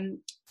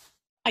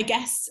I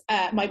guess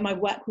my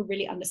work were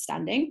really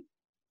understanding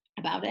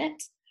about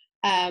it.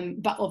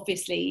 But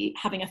obviously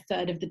having a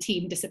third of the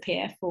team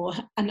disappear for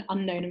an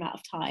unknown amount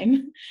of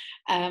time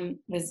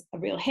was a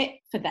real hit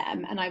for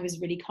them. And I was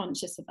really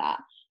conscious of that.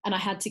 And I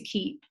had to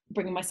keep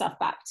bringing myself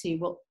back to,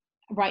 well,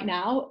 right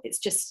now it's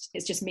just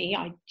me.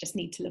 I just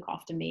need to look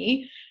after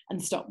me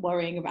and stop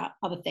worrying about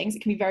other things.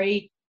 It can be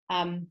very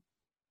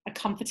a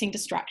comforting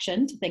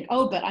distraction to think,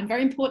 oh, but I'm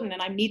very important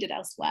and I'm needed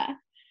elsewhere.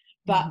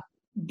 But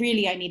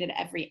really I needed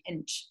every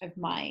inch of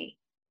my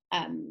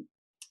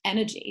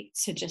energy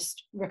to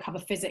just recover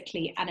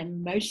physically and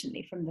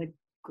emotionally from the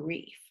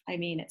grief. I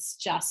mean,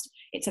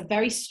 it's a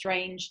very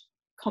strange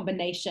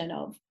combination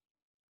of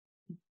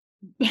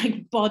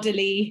like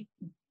bodily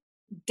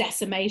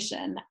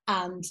decimation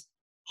and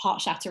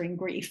heart-shattering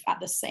grief at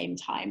the same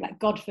time. Like,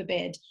 God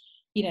forbid,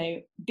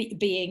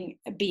 being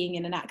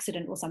in an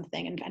accident or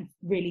something and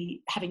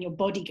really having your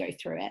body go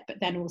through it, but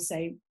then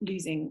also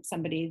losing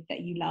somebody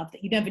that you love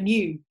that you never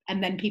knew.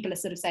 And then people are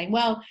sort of saying,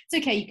 well,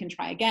 it's okay, you can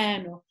try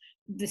again, or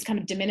this kind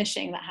of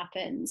diminishing that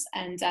happens.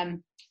 And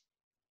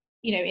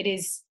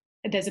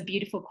there's a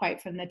beautiful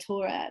quote from the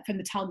Torah, from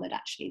the Talmud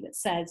actually, that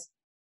says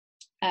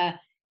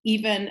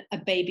even a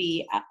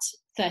baby at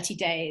 30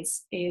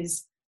 days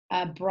is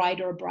a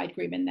bride or a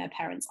bridegroom in their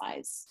parents'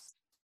 eyes.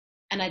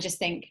 And I just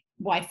think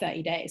why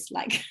 30 days?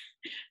 Like,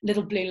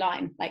 little blue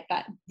line like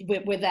that.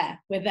 We're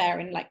there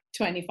in like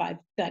 25,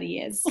 30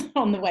 years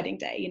on the wedding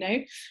day, you know?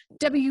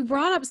 Debbie, you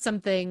brought up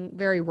something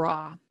very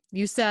raw.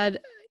 You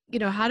said,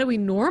 how do we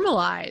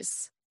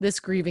normalize this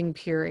grieving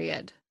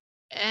period?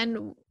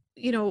 And,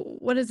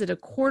 what is it? A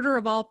quarter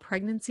of all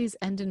pregnancies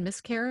end in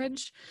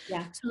miscarriage.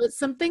 Yeah. So it's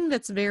something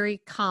that's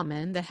very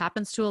common that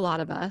happens to a lot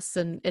of us.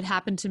 And it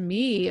happened to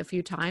me a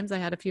few times. I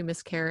had a few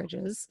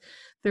miscarriages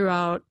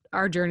throughout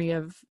our journey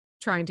of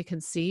trying to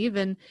conceive.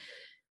 And,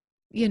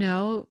 you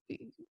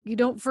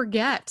don't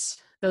forget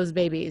those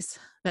babies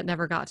that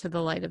never got to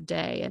the light of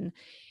day. And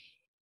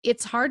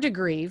it's hard to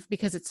grieve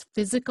because it's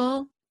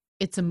physical,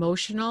 it's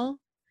emotional.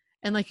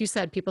 And like you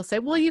said, people say,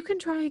 well, you can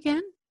try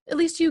again. At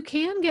least you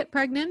can get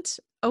pregnant.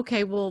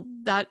 Okay, well,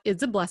 that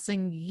is a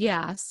blessing.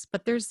 Yes.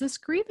 But there's this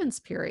grievance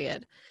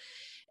period.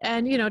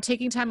 And,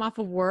 taking time off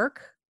of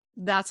work,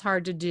 that's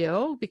hard to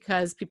do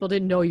because people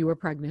didn't know you were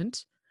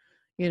pregnant.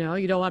 You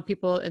don't want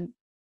people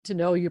to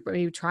know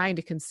you're trying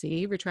to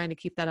conceive. You're trying to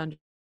keep that under.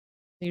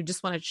 You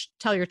just want to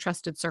tell your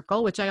trusted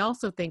circle, which I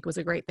also think was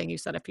a great thing you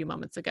said a few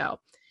moments ago.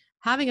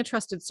 Having a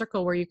trusted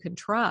circle where you can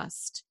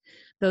trust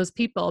those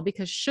people,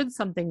 because should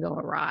something go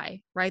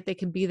awry, right, they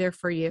can be there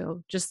for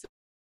you just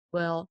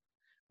well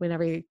when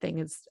everything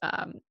is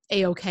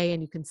a-okay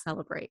and you can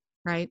celebrate,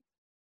 right?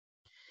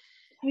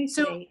 Totally.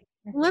 So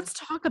let's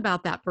talk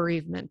about that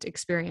bereavement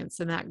experience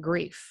and that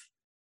grief.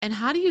 And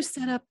how do you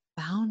set up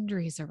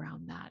boundaries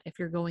around that if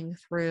you're going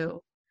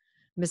through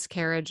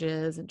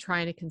miscarriages and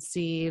trying to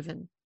conceive?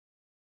 And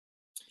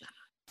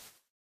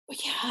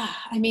yeah,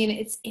 I mean,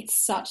 it's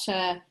such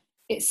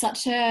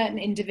an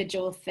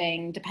individual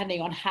thing,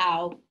 depending on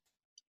how,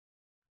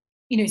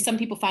 some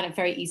people find it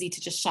very easy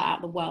to just shut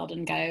out the world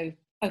and go,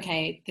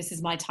 okay, this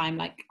is my time,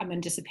 like I'm going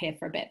to disappear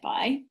for a bit,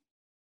 bye.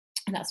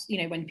 And that's,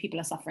 when people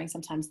are suffering,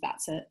 sometimes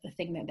that's a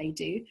thing that they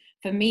do.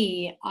 For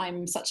me,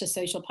 I'm such a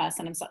social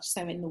person, I'm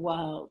so in the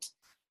world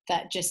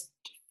that just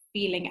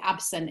feeling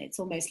absent, it's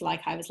almost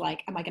like I was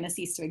like, am I going to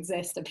cease to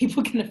exist? Are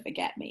people going to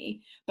forget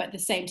me? But at the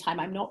same time,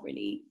 I'm not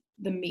really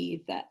the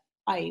me that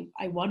I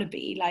want to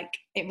be. Like,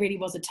 it really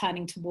was a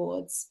turning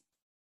towards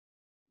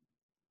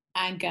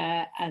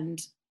anger and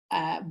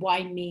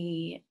why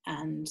me,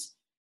 and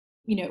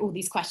all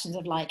these questions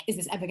of like, is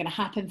this ever going to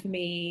happen for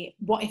me?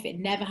 What if it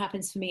never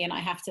happens for me and I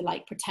have to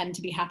like pretend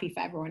to be happy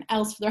for everyone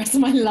else for the rest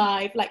of my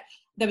life? Like,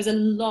 there was a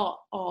lot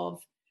of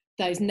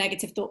those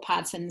negative thought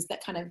patterns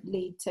that kind of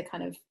lead to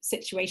kind of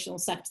situational,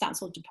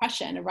 circumstantial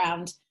depression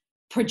around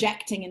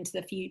projecting into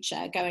the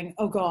future, going,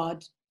 oh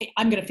God,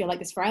 I'm going to feel like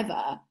this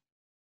forever.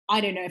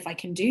 I don't know if I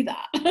can do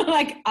that.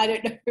 Like, I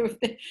don't know if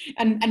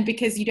and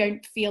because you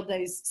don't feel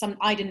those,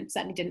 I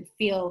certainly didn't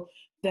feel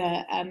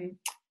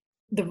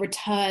the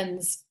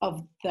returns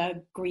of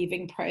the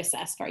grieving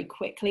process very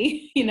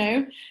quickly.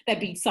 There'd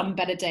be some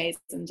better days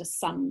and just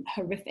some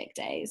horrific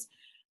days.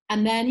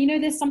 And then,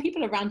 there's some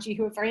people around you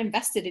who are very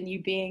invested in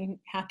you being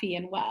happy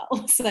and well.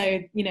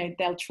 So,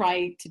 they'll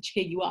try to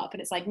cheer you up.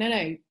 And it's like,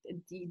 no,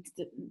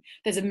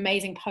 there's an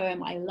amazing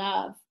poem I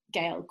love,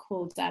 Gail,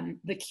 called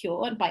The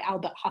Cure by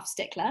Albert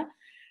Huffstickler.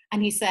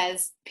 And he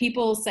says,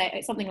 people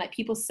say something like,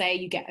 people say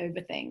you get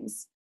over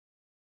things.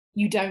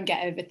 You don't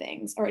get over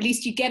things, or at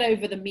least you get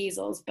over the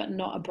measles, but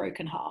not a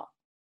broken heart.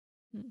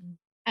 Mm-hmm.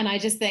 And I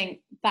just think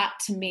that,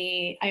 to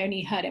me, I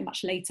only heard it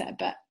much later,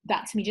 but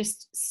that to me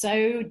just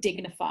so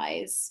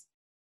dignifies,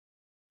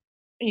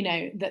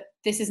 that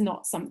this is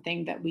not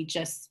something that we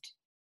just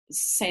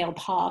sail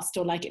past,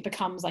 or like it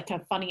becomes like a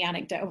funny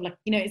anecdote of like,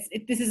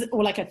 this is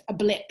all like a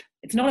blip.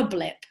 It's not a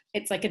blip.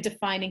 It's like a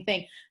defining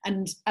thing.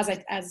 And as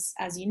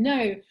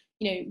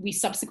we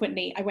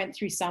subsequently, I went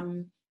through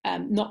some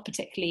not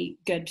particularly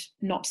good,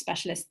 not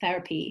specialist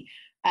therapy.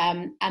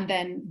 And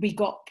then we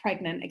got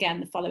pregnant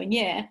again the following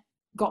year,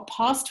 got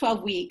past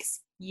 12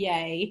 weeks,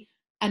 yay.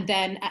 And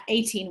then at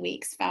 18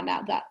 weeks found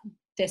out that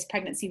this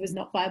pregnancy was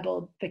not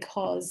viable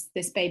because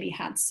this baby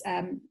had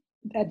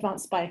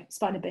advanced by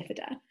spina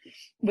bifida,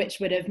 which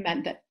would have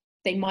meant that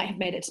they might have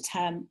made it to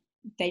term.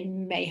 They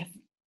may have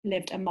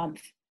lived a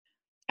month.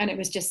 And it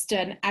was just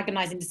an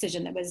agonizing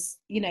decision that was,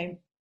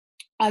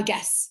 I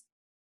guess,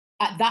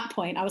 at that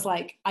point, I was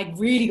like, I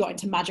really got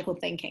into magical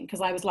thinking,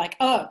 because I was like,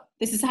 oh,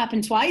 this has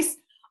happened twice.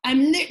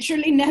 I'm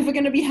literally never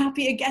going to be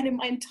happy again in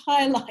my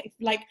entire life.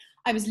 Like,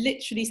 I was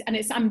literally, and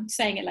I'm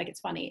saying it like it's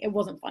funny. It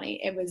wasn't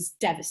funny. It was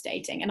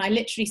devastating. And I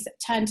literally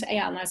turned to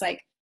Eyal and I was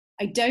like,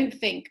 I don't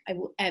think I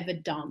will ever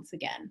dance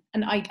again.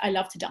 And I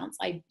love to dance.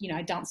 I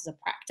dance as a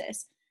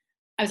practice.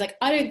 I was like,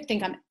 I don't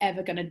think I'm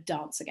ever going to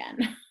dance again.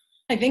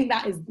 I think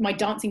that is, my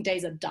dancing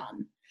days are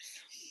done.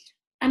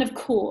 And of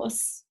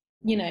course,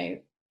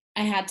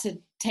 I had to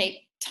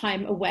take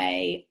time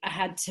away. I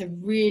had to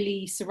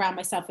really surround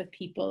myself with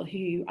people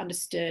who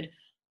understood.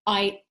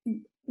 I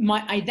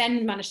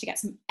then managed to get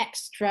some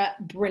extra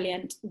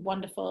brilliant,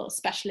 wonderful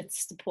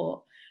specialist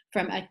support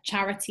from a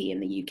charity in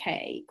the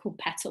UK called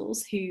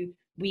Petals, who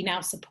we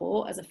now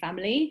support as a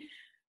family,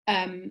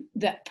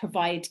 that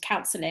provide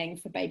counselling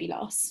for baby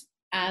loss.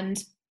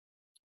 And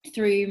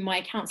through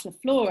my counsellor,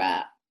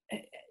 Flora,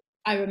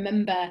 I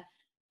remember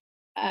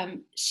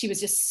she was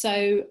just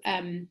so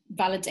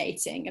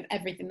validating of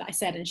everything that I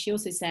said. And she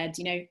also said,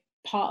 you know,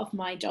 part of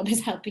my job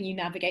is helping you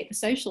navigate the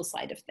social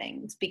side of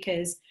things,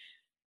 because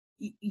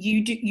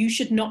you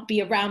should not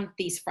be around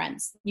these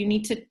friends. You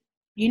need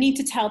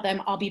to tell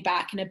them, I'll be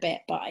back in a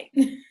bit, bye.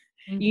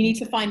 You need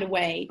to find a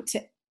way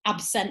to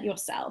absent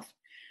yourself.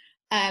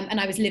 And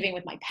I was living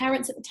with my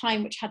parents at the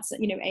time, which had,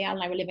 you know, Eyal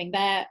and I were living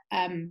there,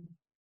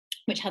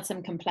 which had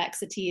some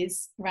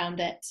complexities around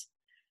it.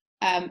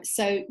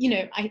 So, you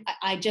know,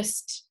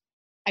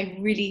 I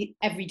really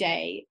every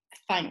day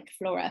thank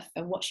Flora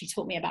for what she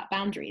taught me about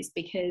boundaries,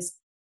 because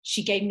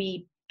she gave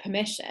me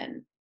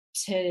permission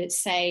to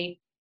say,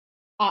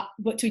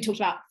 what we talked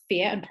about,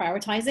 fear and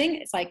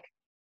prioritizing. It's like,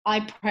 I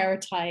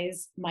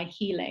prioritize my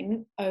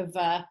healing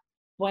over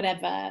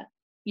whatever,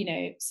 you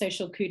know,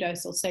 social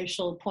kudos or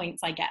social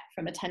points I get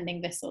from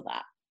attending this or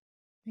that.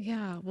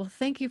 Yeah. Well,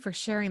 thank you for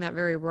sharing that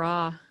very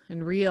raw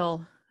and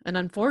real and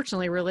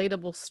unfortunately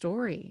relatable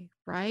story.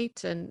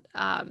 Right. And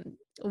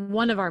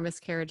one of our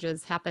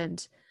miscarriages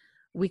happened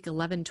week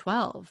 11,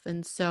 12.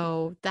 And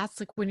so that's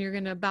like when you're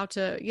about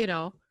to, you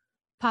know,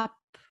 pop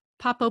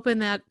open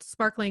that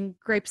sparkling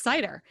grape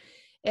cider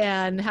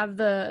and have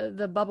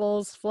the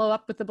bubbles flow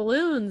up with the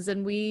balloons.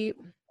 And we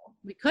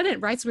couldn't,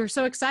 right? So we were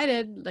so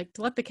excited, like,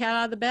 to let the cat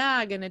out of the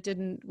bag, and it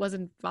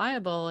wasn't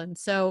viable. And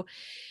so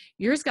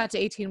yours got to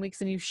 18 weeks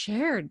and you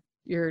shared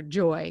your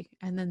joy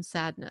and then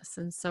sadness.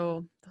 And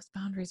so those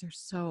boundaries are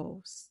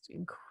so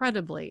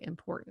incredibly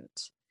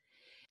important.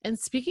 And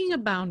speaking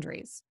of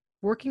boundaries,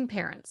 working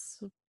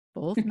parents,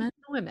 both men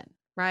and women,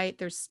 right?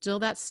 There's still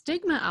that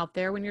stigma out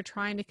there when you're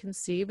trying to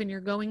conceive and you're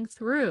going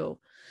through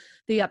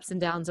the ups and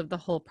downs of the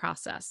whole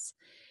process.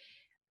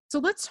 So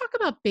let's talk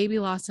about baby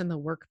loss in the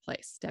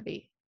workplace,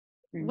 Debbie.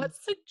 What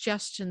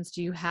suggestions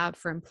do you have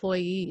for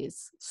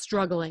employees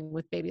struggling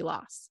with baby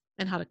loss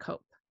and how to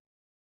cope?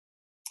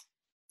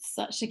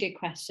 Such a good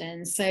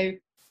question. So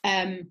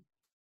I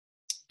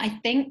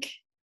think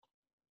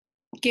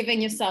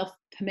giving yourself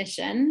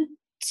permission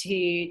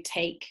to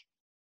take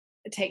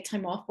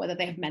time off, whether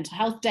they have mental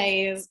health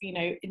days, you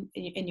know,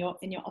 in your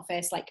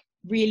office, like,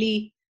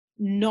 really,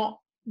 not,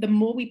 the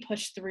more we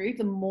push through,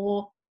 the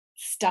more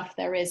stuff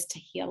there is to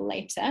heal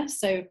later.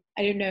 So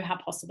I don't know how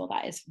possible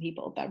that is for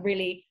people, but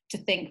really to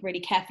think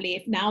really carefully,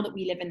 if now that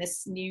we live in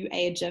this new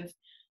age of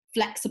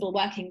flexible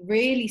working,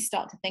 really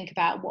start to think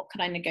about, what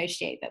could I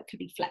negotiate that could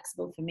be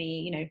flexible for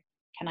me? You know,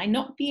 can I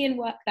not be in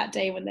work that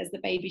day when there's the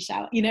baby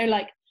shower? You know,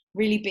 like,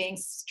 really being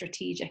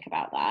strategic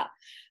about that.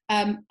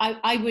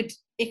 I would,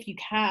 if you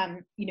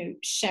can, you know,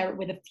 share it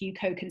with a few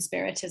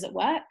co-conspirators at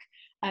work.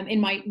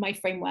 In my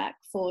framework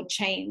for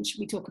change,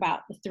 we talk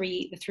about the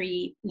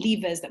three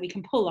levers that we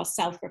can pull: our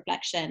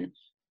self-reflection,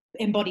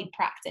 embodied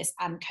practice,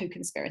 and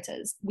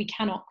co-conspirators. We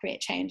cannot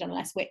create change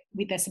unless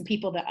there's some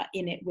people that are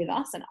in it with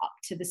us and up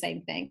to the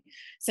same thing.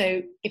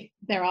 So if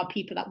there are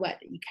people at work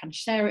that you can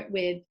share it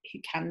with, who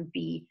can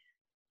be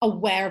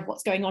aware of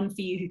what's going on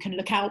for you, who can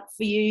look out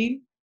for you,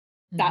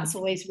 that's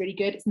always really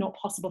good. It's not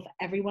possible for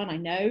everyone, I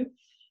know.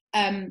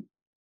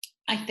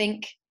 I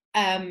think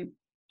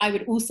I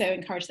would also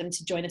encourage them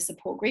to join a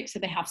support group, so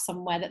they have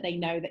somewhere that they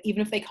know that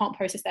even if they can't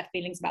process their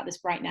feelings about this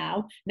right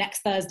now,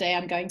 next Thursday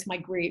I'm going to my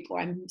group, or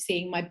I'm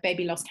seeing my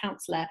baby loss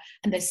counselor,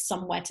 and there's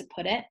somewhere to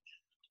put it.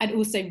 I'd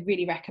also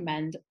really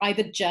recommend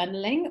either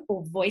journaling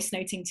or voice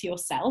noting to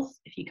yourself,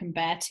 if you can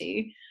bear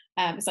to.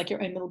 It's like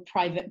your own little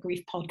private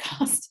grief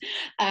podcast,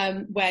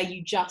 where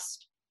you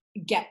just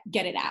get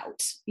it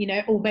out, you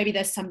know. Or maybe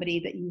there's somebody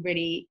that you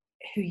really,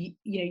 who you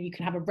know, you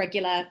can have a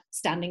regular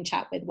standing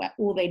chat with, where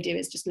all they do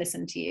is just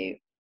listen to you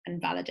and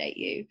validate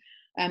you,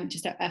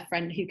 just a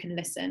friend who can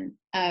listen.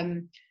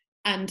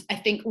 And I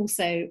think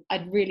also,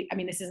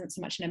 this isn't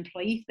so much an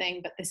employee thing,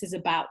 but this is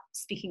about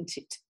speaking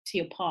to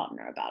your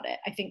partner about it.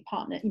 I think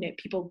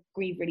people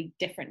grieve really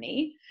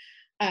differently.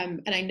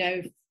 And I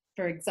know,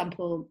 for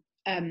example,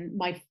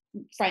 my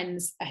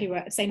friends who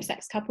are a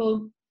same-sex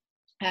couple,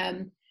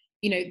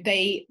 you know,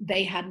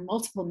 they had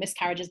multiple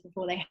miscarriages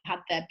before they had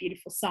their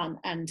beautiful son.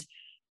 And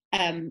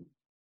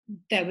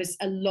there was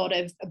a lot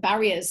of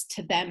barriers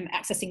to them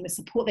accessing the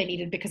support they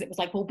needed, because it was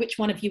like, well, which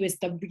one of you is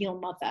the real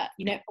mother?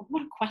 You know,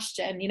 what a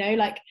question, you know,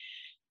 like,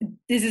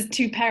 this is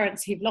two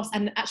parents who've lost.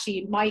 And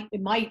actually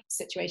in my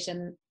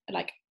situation,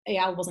 like,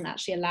 Eyal wasn't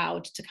actually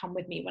allowed to come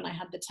with me when I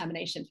had the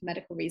termination for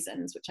medical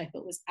reasons, which I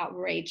thought was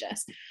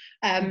outrageous.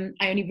 I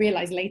only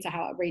realized later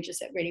how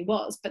outrageous it really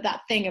was. But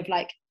that thing of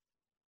like,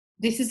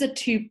 this is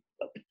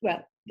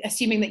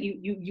assuming that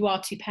you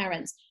are two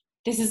parents,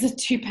 this is a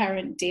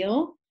two-parent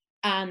deal,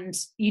 and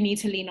you need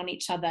to lean on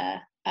each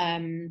other.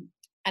 And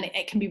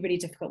it can be really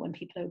difficult when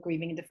people are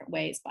grieving in different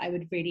ways. But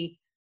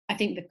I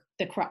think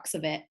the crux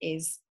of it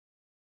is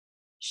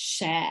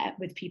share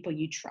with people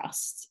you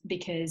trust,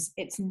 because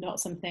it's not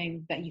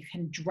something that you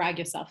can drag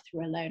yourself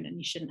through alone, and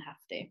you shouldn't have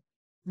to.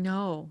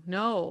 No.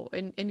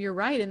 And you're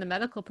right. In the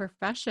medical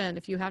profession,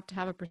 if you have to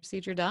have a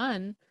procedure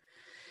done,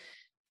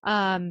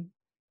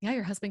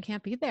 your husband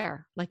can't be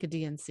there like a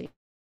DNC.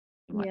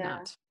 and whatnot.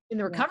 Yeah. In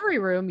the recovery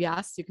room,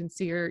 yes, you can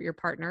see your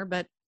partner,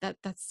 but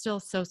that's still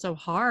so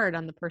hard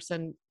on the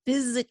person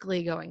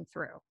physically going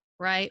through,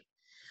 right?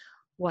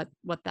 What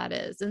that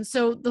is. And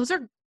so those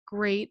are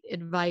great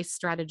advice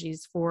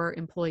strategies for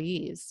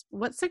employees.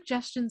 What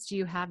suggestions do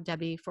you have,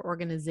 Debbie, for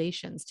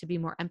organizations to be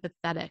more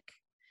empathetic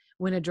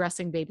when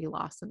addressing baby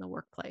loss in the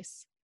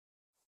workplace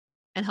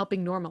and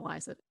helping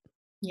normalize it?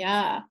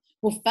 Yeah.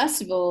 Well,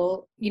 first of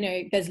all,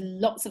 there's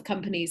lots of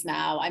companies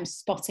now, I'm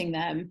spotting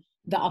them,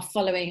 that are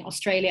following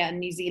Australia and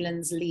New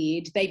Zealand's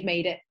lead. They've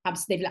made it,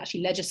 they've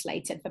actually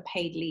legislated for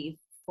paid leave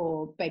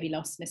for baby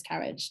loss,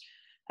 miscarriage.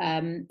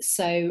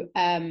 So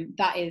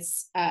that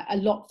is a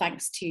lot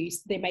thanks to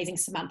the amazing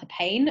Samantha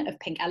Payne of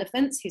Pink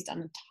Elephants, who's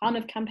done a ton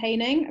of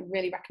campaigning. I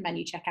really recommend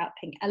you check out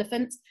Pink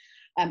Elephants.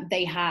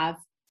 They have,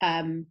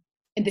 and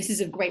this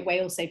is a great way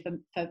also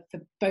for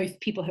both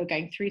people who are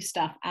going through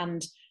stuff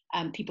and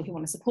people who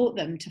want to support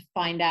them to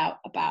find out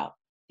about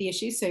the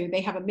issues. So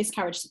they have a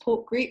miscarriage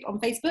support group on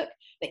Facebook.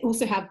 They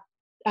also have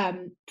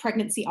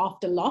pregnancy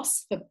after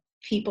loss for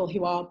people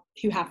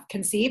who have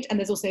conceived, and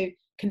there's also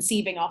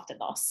conceiving after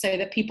loss, so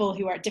that people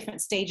who are at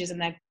different stages in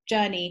their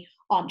journey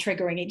aren't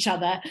triggering each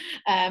other.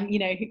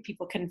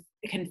 People can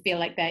feel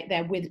like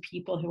they're with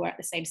people who are at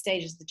the same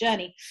stage as the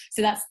journey.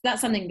 So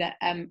that's something that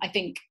I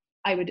think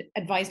I would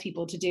advise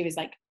people to do, is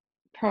like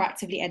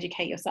proactively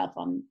educate yourself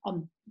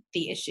on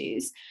the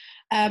issues.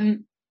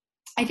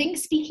 I think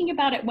speaking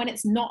about it when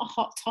it's not a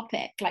hot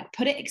topic, like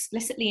put it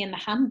explicitly in the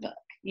handbook,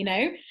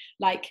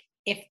 like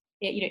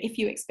if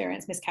you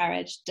experience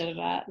miscarriage,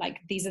 like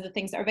these are the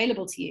things that are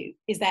available to you.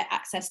 Is there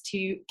access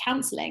to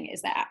counseling?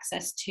 Is there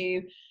access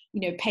to,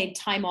 paid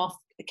time off?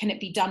 Can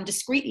it be done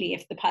discreetly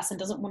if the person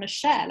doesn't want to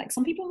share? Like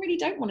some people really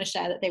don't want to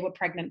share that they were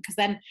pregnant because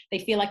then they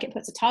feel like it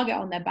puts a target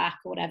on their back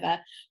or whatever,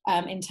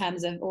 in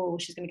terms of, oh,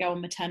 she's going to go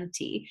on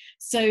maternity.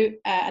 So,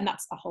 and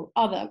that's a whole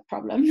other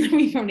problem that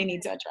we probably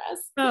need to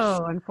address.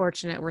 Oh,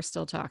 unfortunate. We're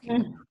still talking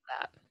about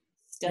that.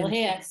 Still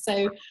here.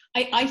 So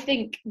I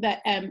think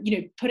that,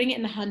 putting it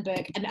in the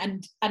handbook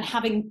and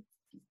having,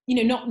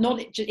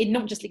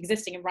 not just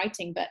existing in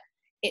writing, but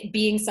it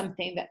being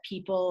something that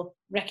people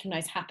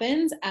recognize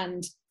happens,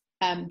 and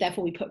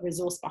therefore we put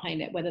resource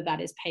behind it, whether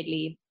that is paid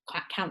leave,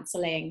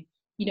 counseling,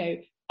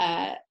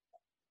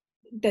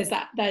 there's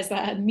that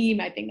meme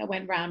I think that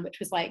went around, which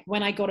was like,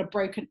 when I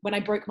broke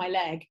my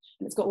leg,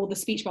 and it's got all the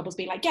speech bubbles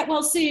being like, get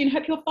well soon,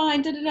 hope you're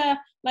fine,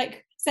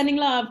 like sending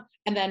love.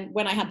 And then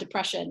when I had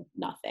depression,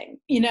 nothing,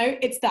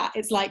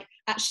 it's like,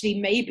 actually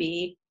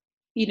maybe,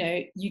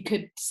 you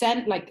could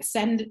send,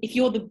 if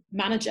you're the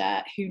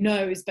manager who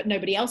knows, but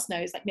nobody else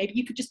knows, like maybe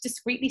you could just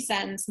discreetly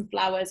send some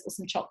flowers or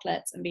some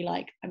chocolates and be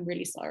like, I'm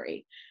really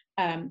sorry,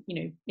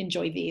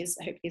 enjoy these.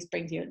 I hope this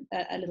brings you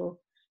a little,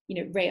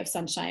 ray of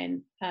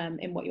sunshine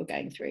in what you're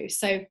going through.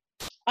 So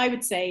I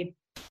would say,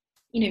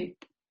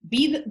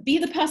 be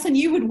the person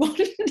you would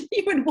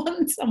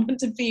want someone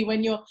to be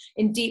when you're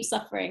in deep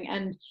suffering.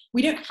 And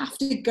we don't have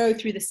to go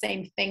through the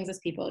same things as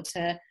people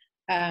to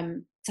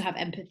have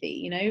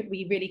empathy.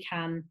 We really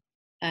can,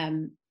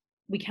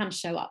 we can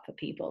show up for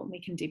people, and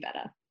we can do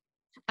better.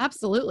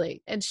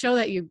 Absolutely. And show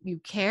that you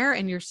care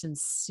and you're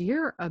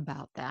sincere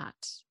about that,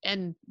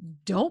 and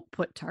don't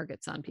put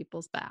targets on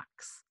people's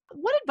backs.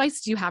 What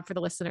advice do you have for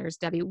the listeners,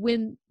 Debbie,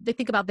 when they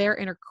think about their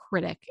inner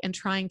critic and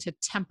trying to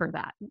temper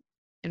that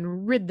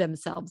and rid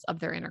themselves of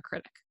their inner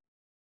critic?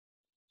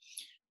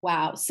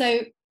 Wow. So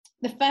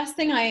the first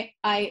thing I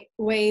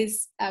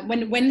always,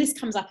 when this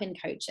comes up in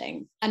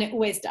coaching, and it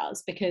always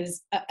does,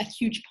 because a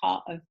huge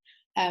part of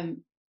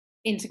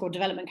integral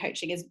development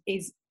coaching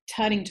is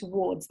turning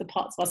towards the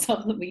parts of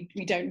ourselves that we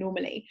don't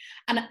normally.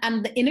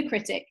 And the inner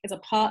critic is a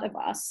part of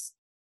us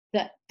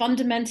that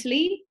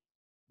fundamentally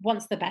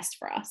wants the best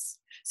for us.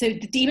 So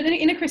the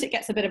inner critic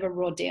gets a bit of a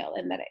raw deal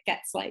in that it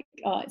gets like,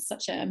 oh, it's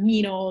such a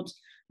mean old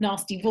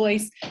nasty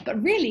voice,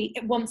 but really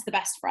it wants the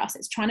best for us.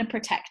 It's trying to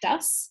protect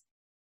us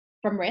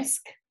from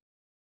risk,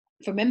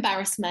 from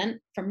embarrassment,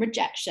 from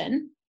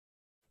rejection.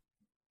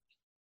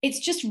 It's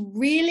just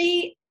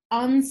really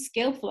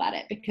unskillful at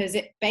it, because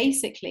it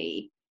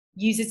basically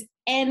uses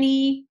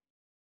any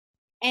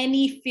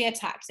fear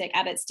tactic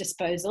at its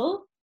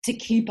disposal to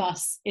keep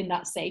us in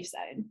that safe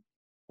zone,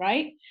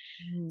 right?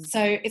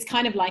 So it's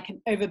kind of like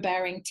an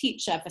overbearing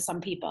teacher for some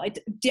people. I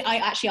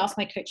actually ask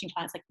my coaching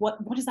clients, like,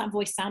 what does that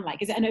voice sound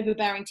like? Is it an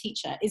overbearing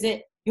teacher? Is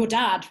it your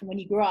dad from when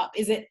you grew up?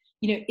 Is it,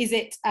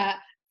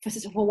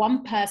 for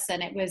one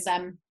person, it was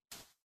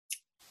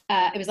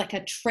like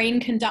a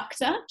train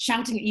conductor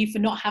shouting at you for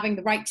not having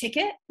the right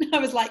ticket. I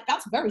was like,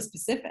 that's very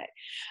specific.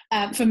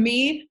 For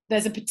me,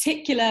 there's a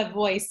particular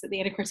voice that the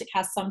inner critic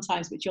has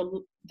sometimes,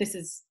 this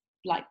is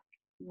like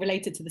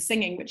related to the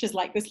singing, which is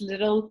like this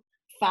little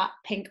fat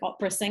pink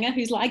opera singer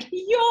who's like,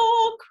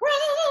 you're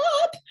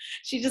crap.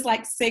 She just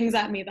like sings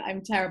at me that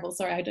I'm terrible.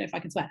 Sorry, I don't know if I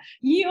can swear.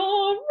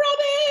 You're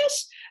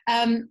rubbish.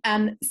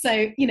 And so,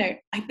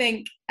 I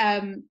think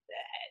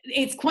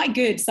it's quite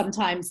good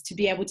sometimes to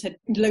be able to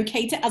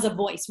locate it as a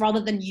voice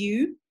rather than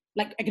you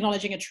like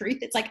acknowledging a truth.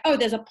 It's like, oh,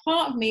 there's a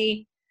part of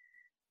me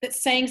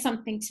that's saying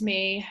something to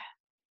me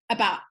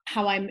about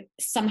how I'm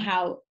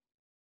somehow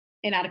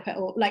inadequate,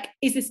 or like,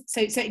 is this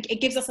so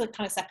it gives us a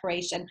kind of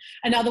separation.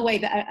 Another way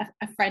that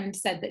a friend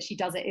said that she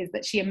does it is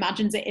that she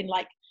imagines it in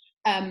like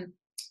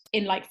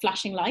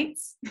flashing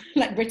lights,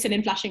 like written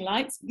in flashing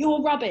lights,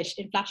 "You're rubbish"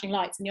 in flashing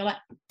lights, and you're like,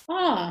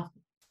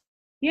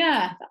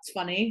 yeah, that's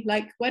funny,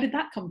 like, where did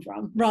that come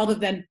from, rather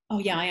than, oh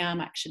yeah, I am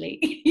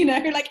actually. You know,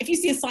 like if you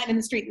see a sign in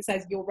the street that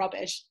says "You're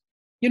rubbish,"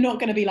 you're not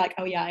going to be like,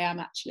 oh yeah, I am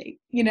actually,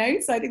 you know.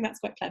 So I think that's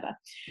quite clever.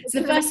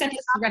 So the first step is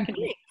to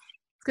recognize.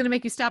 It's going to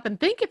make you stop and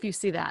think if you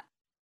see that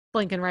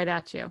blinking right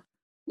at you.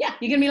 Yeah,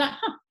 you're gonna be like,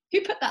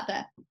 who put that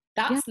there?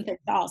 That's the thing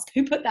to ask,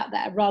 who put that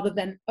there, rather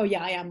than, oh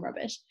yeah, I am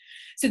rubbish.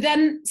 So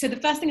the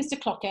first thing is to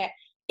clock it.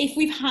 If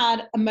we've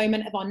had a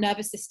moment of our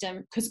nervous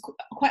system, because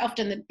quite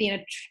often the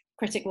inner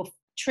critic will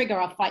trigger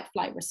our fight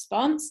flight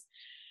response,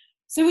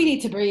 so we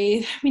need to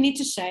breathe, we need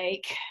to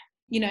shake,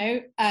 you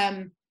know.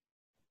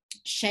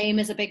 Shame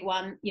is a big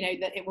one, you know,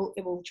 that it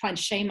will try and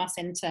shame us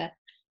into,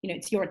 you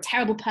know, you're a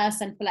terrible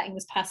person for letting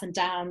this person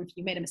down,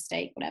 you made a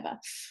mistake, whatever.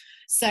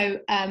 So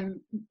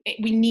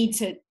we need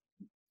to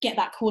get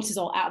that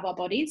cortisol out of our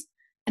bodies.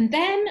 And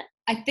then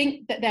I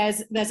think that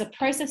there's a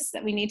process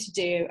that we need to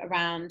do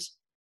around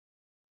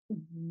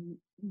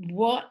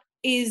what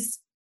is,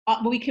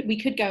 we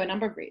could go a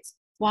number of routes.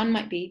 One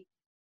might be,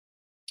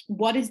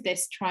 what is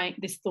this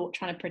thought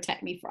trying to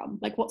protect me from?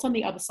 Like, what's on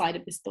the other side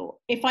of this thought?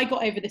 If I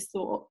got over this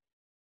thought,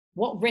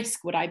 what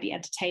risk would I be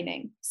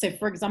entertaining? So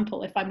for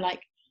example, if I'm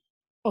like,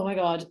 oh my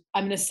God,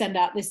 I'm going to send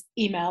out this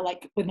email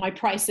like with my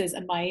prices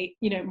and my,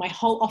 you know, my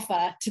whole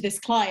offer to this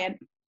client,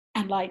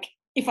 and like,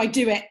 if I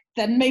do it,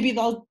 then maybe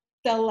they'll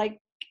like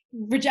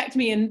reject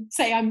me and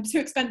say I'm too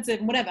expensive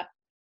and whatever.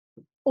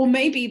 Or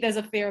maybe there's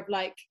a fear of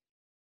like,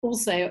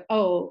 also,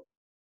 oh,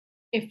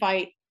 if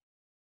I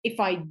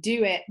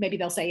do it, maybe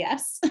they'll say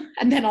yes,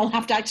 and then I'll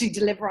have to actually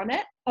deliver on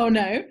it. Oh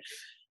no.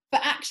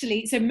 But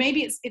actually, so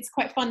maybe it's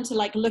quite fun to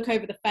like look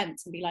over the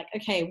fence and be like,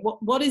 okay,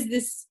 what is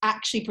this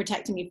actually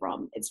protecting me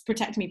from? It's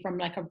protecting me from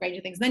like a range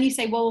of things. And then you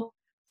say, well,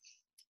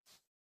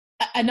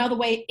 another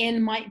way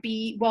in might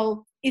be,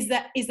 well, is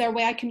there a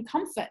way I can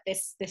comfort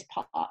this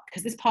part?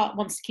 Because this part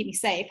wants to keep me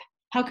safe.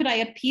 How could I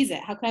appease it?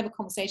 How could I have a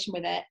conversation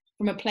with it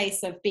from a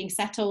place of being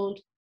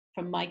settled,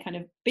 from my kind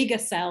of bigger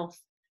self,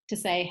 to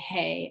say,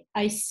 hey,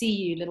 I see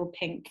you, little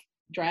pink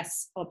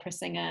dress opera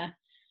singer.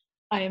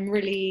 I am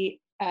really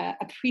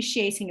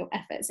appreciating your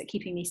efforts at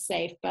keeping me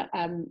safe, but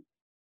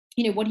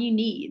you know, what do you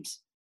need?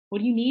 What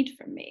do you need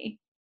from me?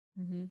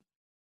 Mm-hmm.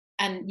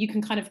 And you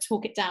can kind of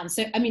talk it down.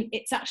 So I mean,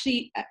 it's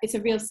actually it's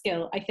a real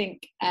skill. I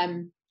think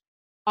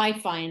I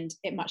find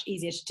it much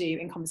easier to do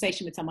in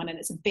conversation with someone, and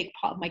it's a big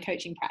part of my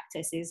coaching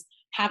practice is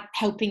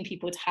helping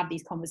people to have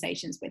these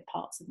conversations with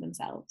parts of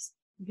themselves.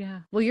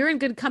 Yeah. Well, you're in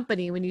good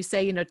company when you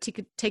say, you know,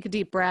 take a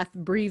deep breath,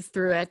 breathe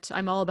through it.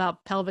 I'm all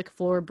about pelvic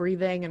floor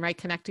breathing and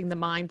connecting the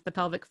mind to the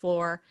pelvic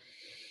floor.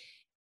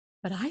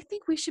 But I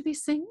think we should be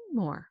singing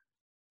more,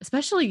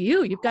 especially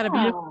you. You've got a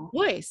beautiful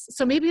voice.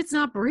 So maybe it's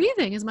not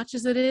breathing as much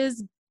as it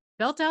is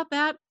belt out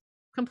that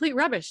complete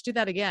rubbish. Do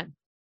that again.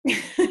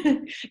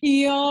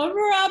 You're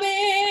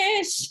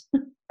rubbish.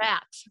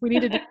 That. We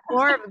need to do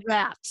more of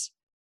that.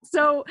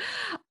 So,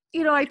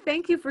 you know, I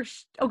thank you for,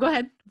 go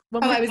ahead.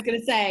 I was going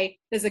to say,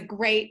 there's a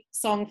great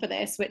song for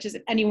this, which is,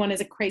 if anyone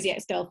is a Crazy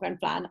Ex-Girlfriend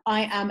fan,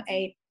 I am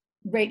a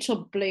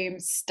Rachel Bloom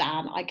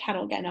stan. I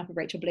cannot get enough of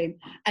Rachel Bloom.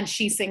 And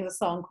she sings a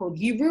song called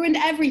You Ruined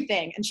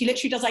Everything. And she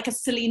literally does like a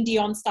Celine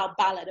Dion style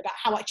ballad about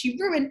how she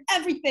ruined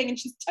everything and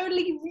she's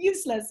totally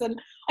useless. And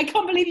I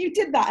can't believe you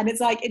did that. And it's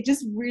like, it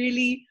just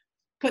really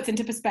puts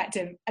into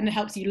perspective and it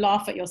helps you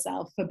laugh at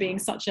yourself for being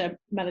such a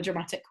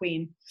melodramatic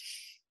queen.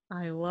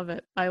 I love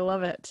it. I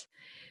love it.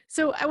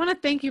 So I want to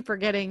thank you for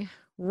getting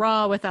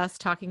raw with us,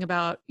 talking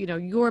about, you know,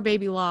 your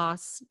baby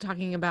loss,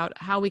 talking about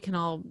how we can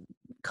all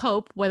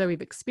cope, whether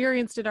we've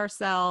experienced it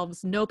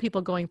ourselves, know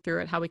people going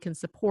through it, how we can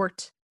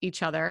support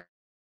each other.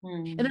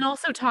 And then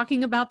also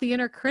talking about the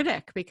inner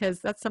critic,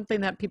 because that's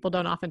something that people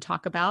don't often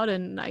talk about.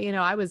 And, you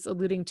know, I was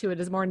alluding to it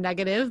as more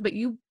negative, but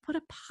you put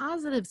a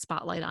positive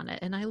spotlight on it.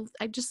 And I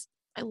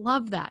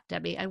love that,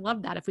 Debbie. I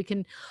love that. If we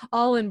can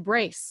all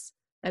embrace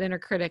that inner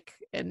critic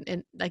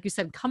and like you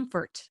said,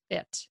 comfort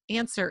it,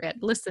 answer it,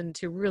 listen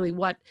to really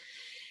what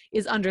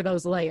is under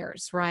those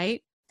layers,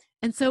 right?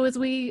 And so as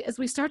we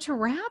start to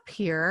wrap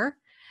here,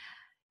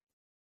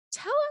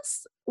 tell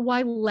us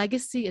why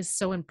legacy is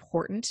so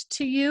important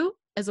to you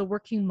as a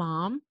working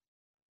mom,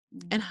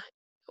 and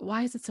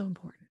why is it so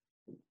important?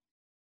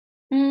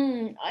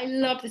 I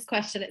love this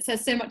question. It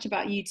says so much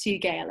about you too,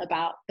 Gail,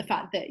 about the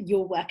fact that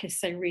your work is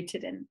so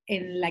rooted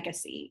in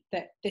legacy,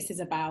 that this is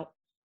about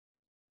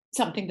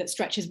something that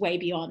stretches way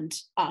beyond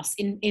us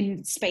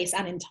in space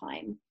and in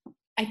time.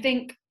 I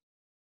think,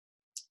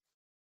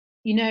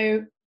 you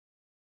know,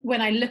 when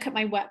I look at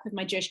my work with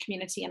my Jewish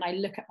community and I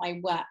look at my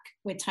work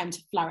with Time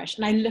to Flourish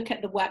and I look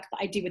at the work that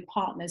I do with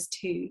partners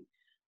too,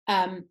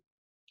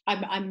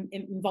 I'm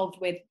involved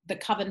with the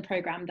Coven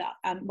program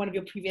that one of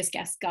your previous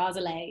guests,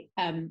 Ghazaleh,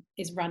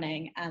 is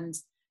running, and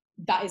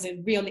that is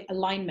a real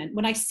alignment.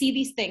 When I see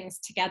these things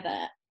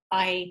together,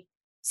 I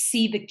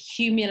see the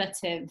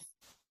cumulative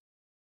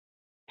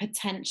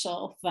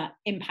potential for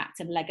impact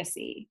and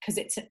legacy, because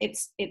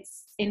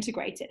it's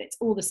integrated. It's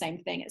all the same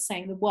thing. It's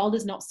saying the world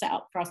is not set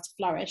up for us to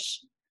flourish.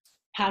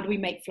 How do we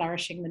make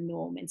flourishing the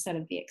norm instead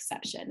of the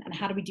exception? And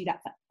how do we do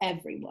that for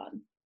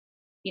everyone?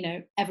 You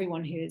know,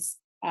 everyone who is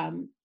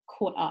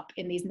caught up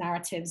in these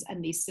narratives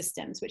and these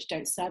systems which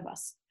don't serve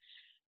us.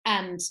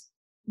 And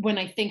when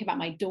I think about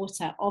my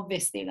daughter,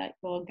 obviously, like,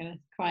 well, I'm gonna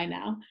cry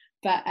now,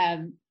 but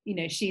you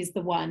know, she's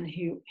the one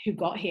who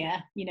got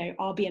here. You know,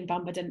 Arby and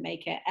Bumba didn't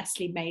make it,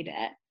 Esli made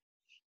it.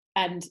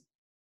 And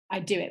I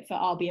do it for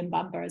Arby and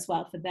Bumba as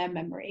well, for their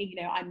memory.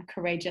 You know, I'm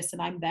courageous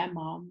and I'm their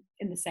mom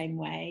in the same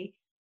way.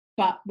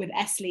 But with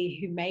Esli,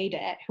 who made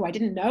it, who I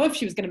didn't know if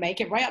she was going to make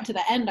it, right up to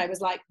the end, I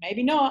was like,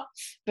 maybe not,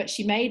 but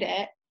she made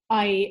it.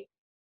 I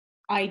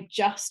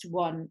just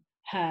want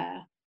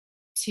her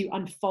to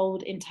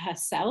unfold into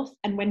herself.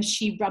 And when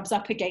she rubs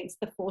up against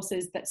the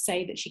forces that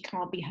say that she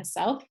can't be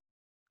herself,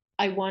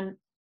 I want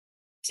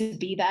to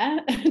be there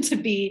to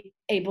be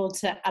able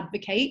to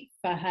advocate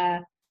for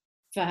her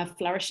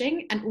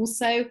flourishing. And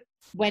also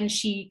when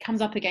she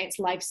comes up against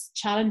life's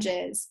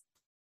challenges,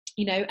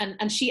 you know,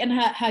 and she and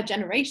her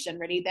generation,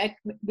 really,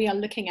 we are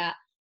looking at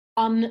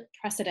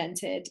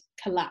unprecedented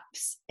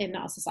collapse in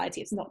our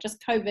society. It's not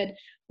just COVID.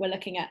 We're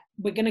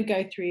going to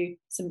go through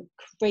some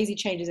crazy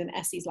changes in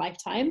Essie's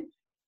lifetime.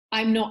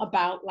 I'm not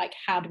about like,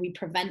 how do we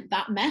prevent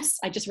that mess?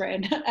 I just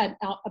wrote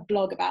a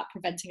blog about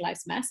preventing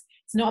life's mess.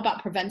 It's not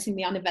about preventing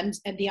the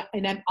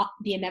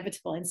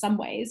inevitable. In some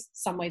ways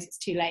it's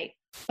too late,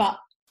 but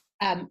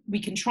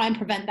we can try and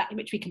prevent that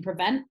which we can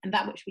prevent, and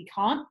that which we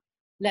can't,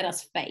 let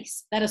us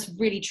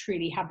really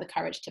truly have the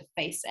courage to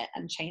face it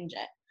and change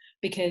it.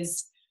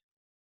 Because,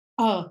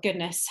 oh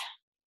goodness,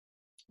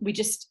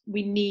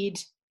 we need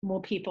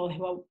more people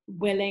who are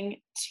willing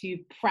to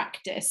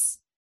practice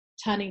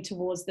turning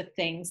towards the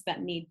things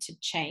that need to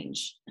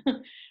change.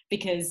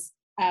 Because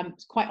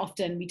quite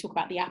often we talk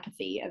about the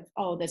apathy of,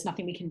 oh, there's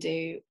nothing we can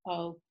do,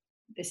 oh,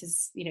 this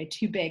is, you know,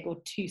 too big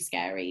or too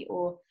scary,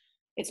 or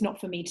it's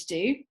not for me to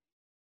do.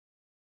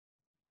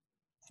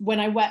 When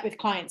I work with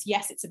clients,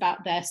 yes, it's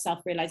about their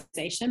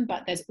self-realization,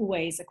 but there's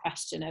always a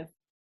question of,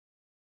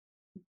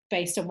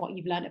 based on what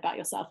you've learned about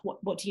yourself,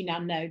 what do you now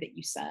know that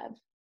you serve?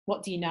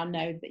 What do you now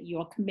know that you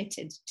are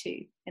committed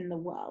to in the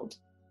world?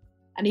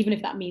 And even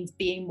if that means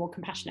being more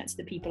compassionate to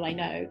the people I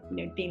know, you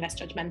know, being less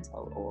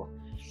judgmental, or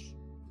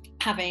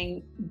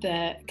having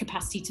the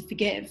capacity to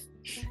forgive,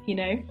 you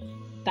know,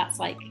 that's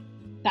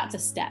a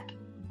step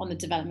on the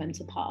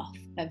developmental path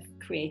of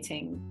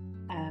creating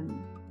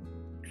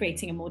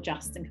a more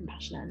just and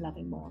compassionate and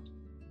loving world.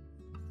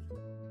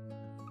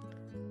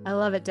 I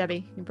love it,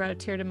 Debbie. You brought a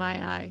tear to my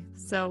eye.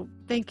 So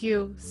thank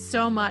you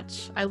so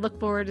much. I look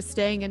forward to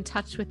staying in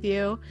touch with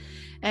you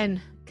and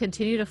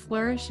continue to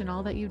flourish in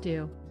all that you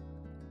do.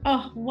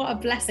 Oh, what a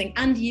blessing.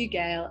 And you,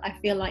 Gail. I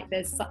feel like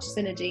there's such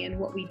synergy in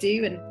what we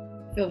do, and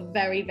feel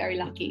very, very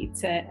lucky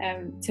to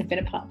have been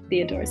a part of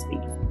Theodora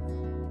Speaks.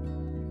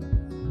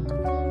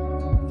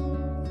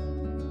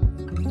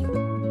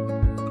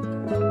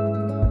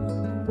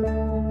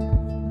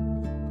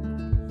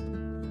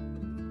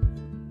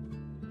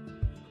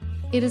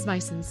 It is my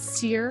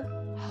sincere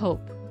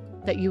hope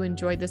that you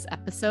enjoyed this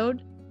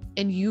episode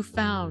and you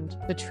found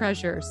the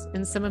treasures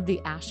in some of the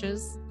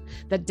ashes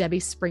that Debbie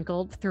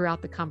sprinkled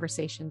throughout the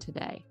conversation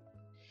today.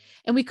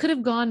 And we could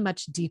have gone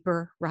much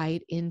deeper,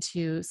 right,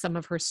 into some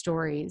of her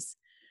stories,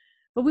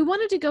 but we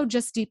wanted to go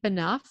just deep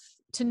enough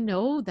to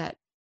know that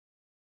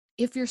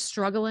if you're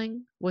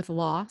struggling with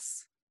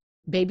loss,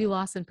 baby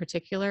loss in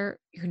particular,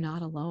 you're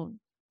not alone.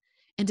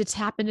 And to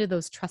tap into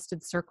those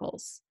trusted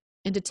circles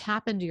and to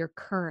tap into your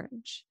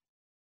courage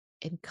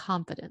and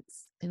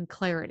confidence and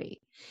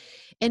clarity.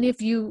 And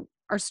if you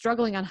are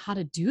struggling on how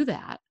to do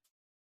that,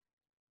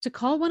 to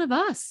call one of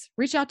us,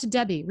 reach out to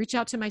Debbie, reach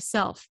out to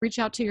myself, reach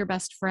out to your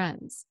best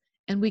friends,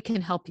 and we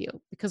can help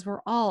you, because we're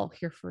all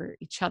here for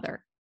each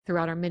other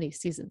throughout our many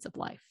seasons of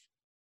life.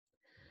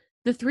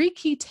 The 3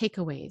 key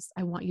takeaways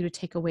I want you to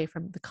take away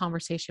from the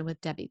conversation with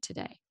Debbie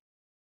today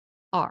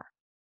are: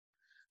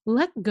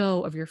 let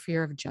go of your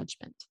fear of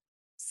judgment.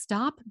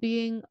 Stop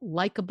being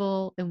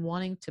likable and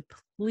wanting to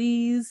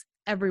please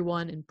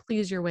everyone and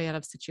please your way out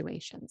of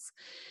situations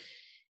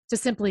to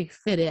simply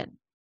fit in.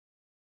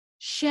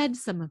 Shed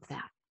some of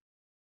that,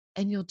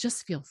 and you'll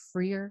just feel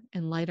freer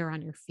and lighter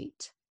on your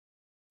feet.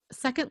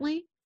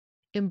 Secondly,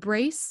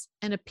 embrace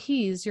and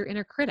appease your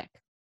inner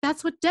critic.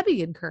 That's what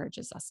Debbie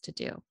encourages us to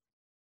do.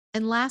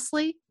 And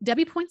lastly,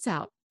 Debbie points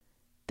out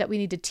that we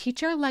need to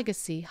teach our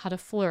legacy how to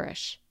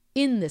flourish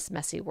in this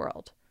messy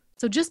world.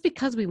 So just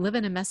because we live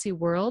in a messy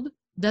world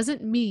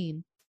doesn't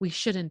mean we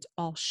shouldn't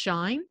all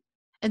shine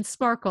and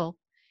sparkle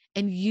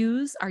and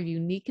use our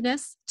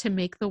uniqueness to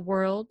make the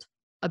world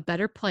a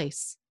better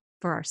place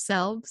for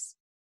ourselves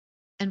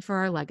and for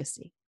our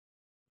legacy.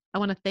 I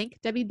want to thank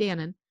Debbie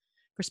Danon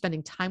for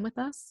spending time with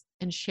us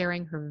and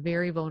sharing her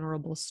very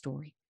vulnerable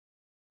story.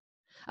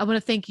 I want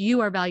to thank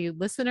you, our valued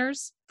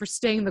listeners, for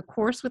staying the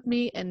course with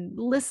me and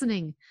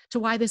listening to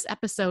why this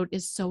episode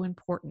is so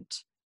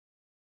important.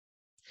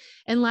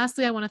 And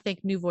lastly, I want to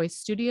thank New Voice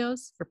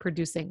Studios for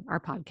producing our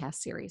podcast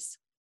series.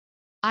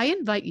 I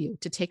invite you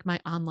to take my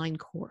online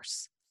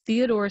course,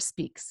 Theodora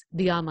Speaks,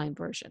 the online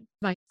version,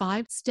 my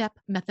 5-step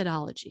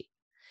methodology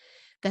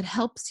that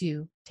helps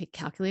you take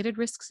calculated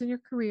risks in your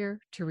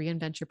career to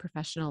reinvent your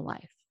professional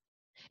life.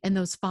 And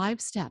those 5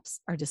 steps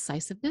are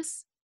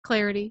decisiveness,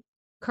 clarity,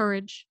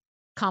 courage,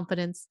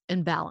 confidence,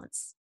 and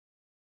balance.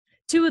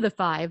 2 of the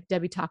 5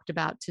 Debbie talked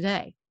about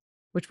today,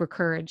 which were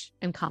courage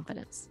and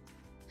confidence.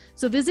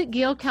 So visit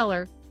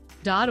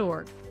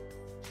gailkeller.org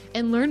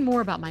and learn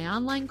more about my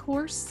online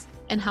course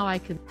and how I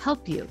can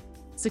help you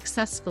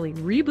successfully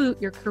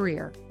reboot your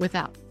career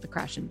without the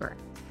crash and burn.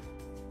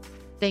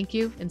 Thank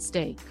you, and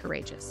stay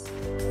courageous.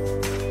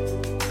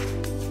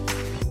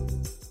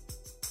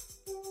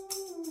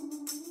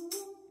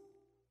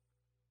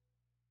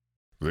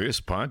 This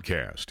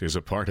podcast is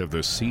a part of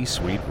the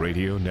C-Suite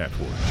Radio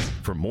Network.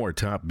 For more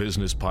top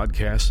business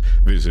podcasts,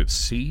 visit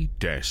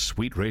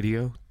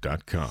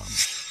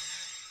c-suiteradio.com.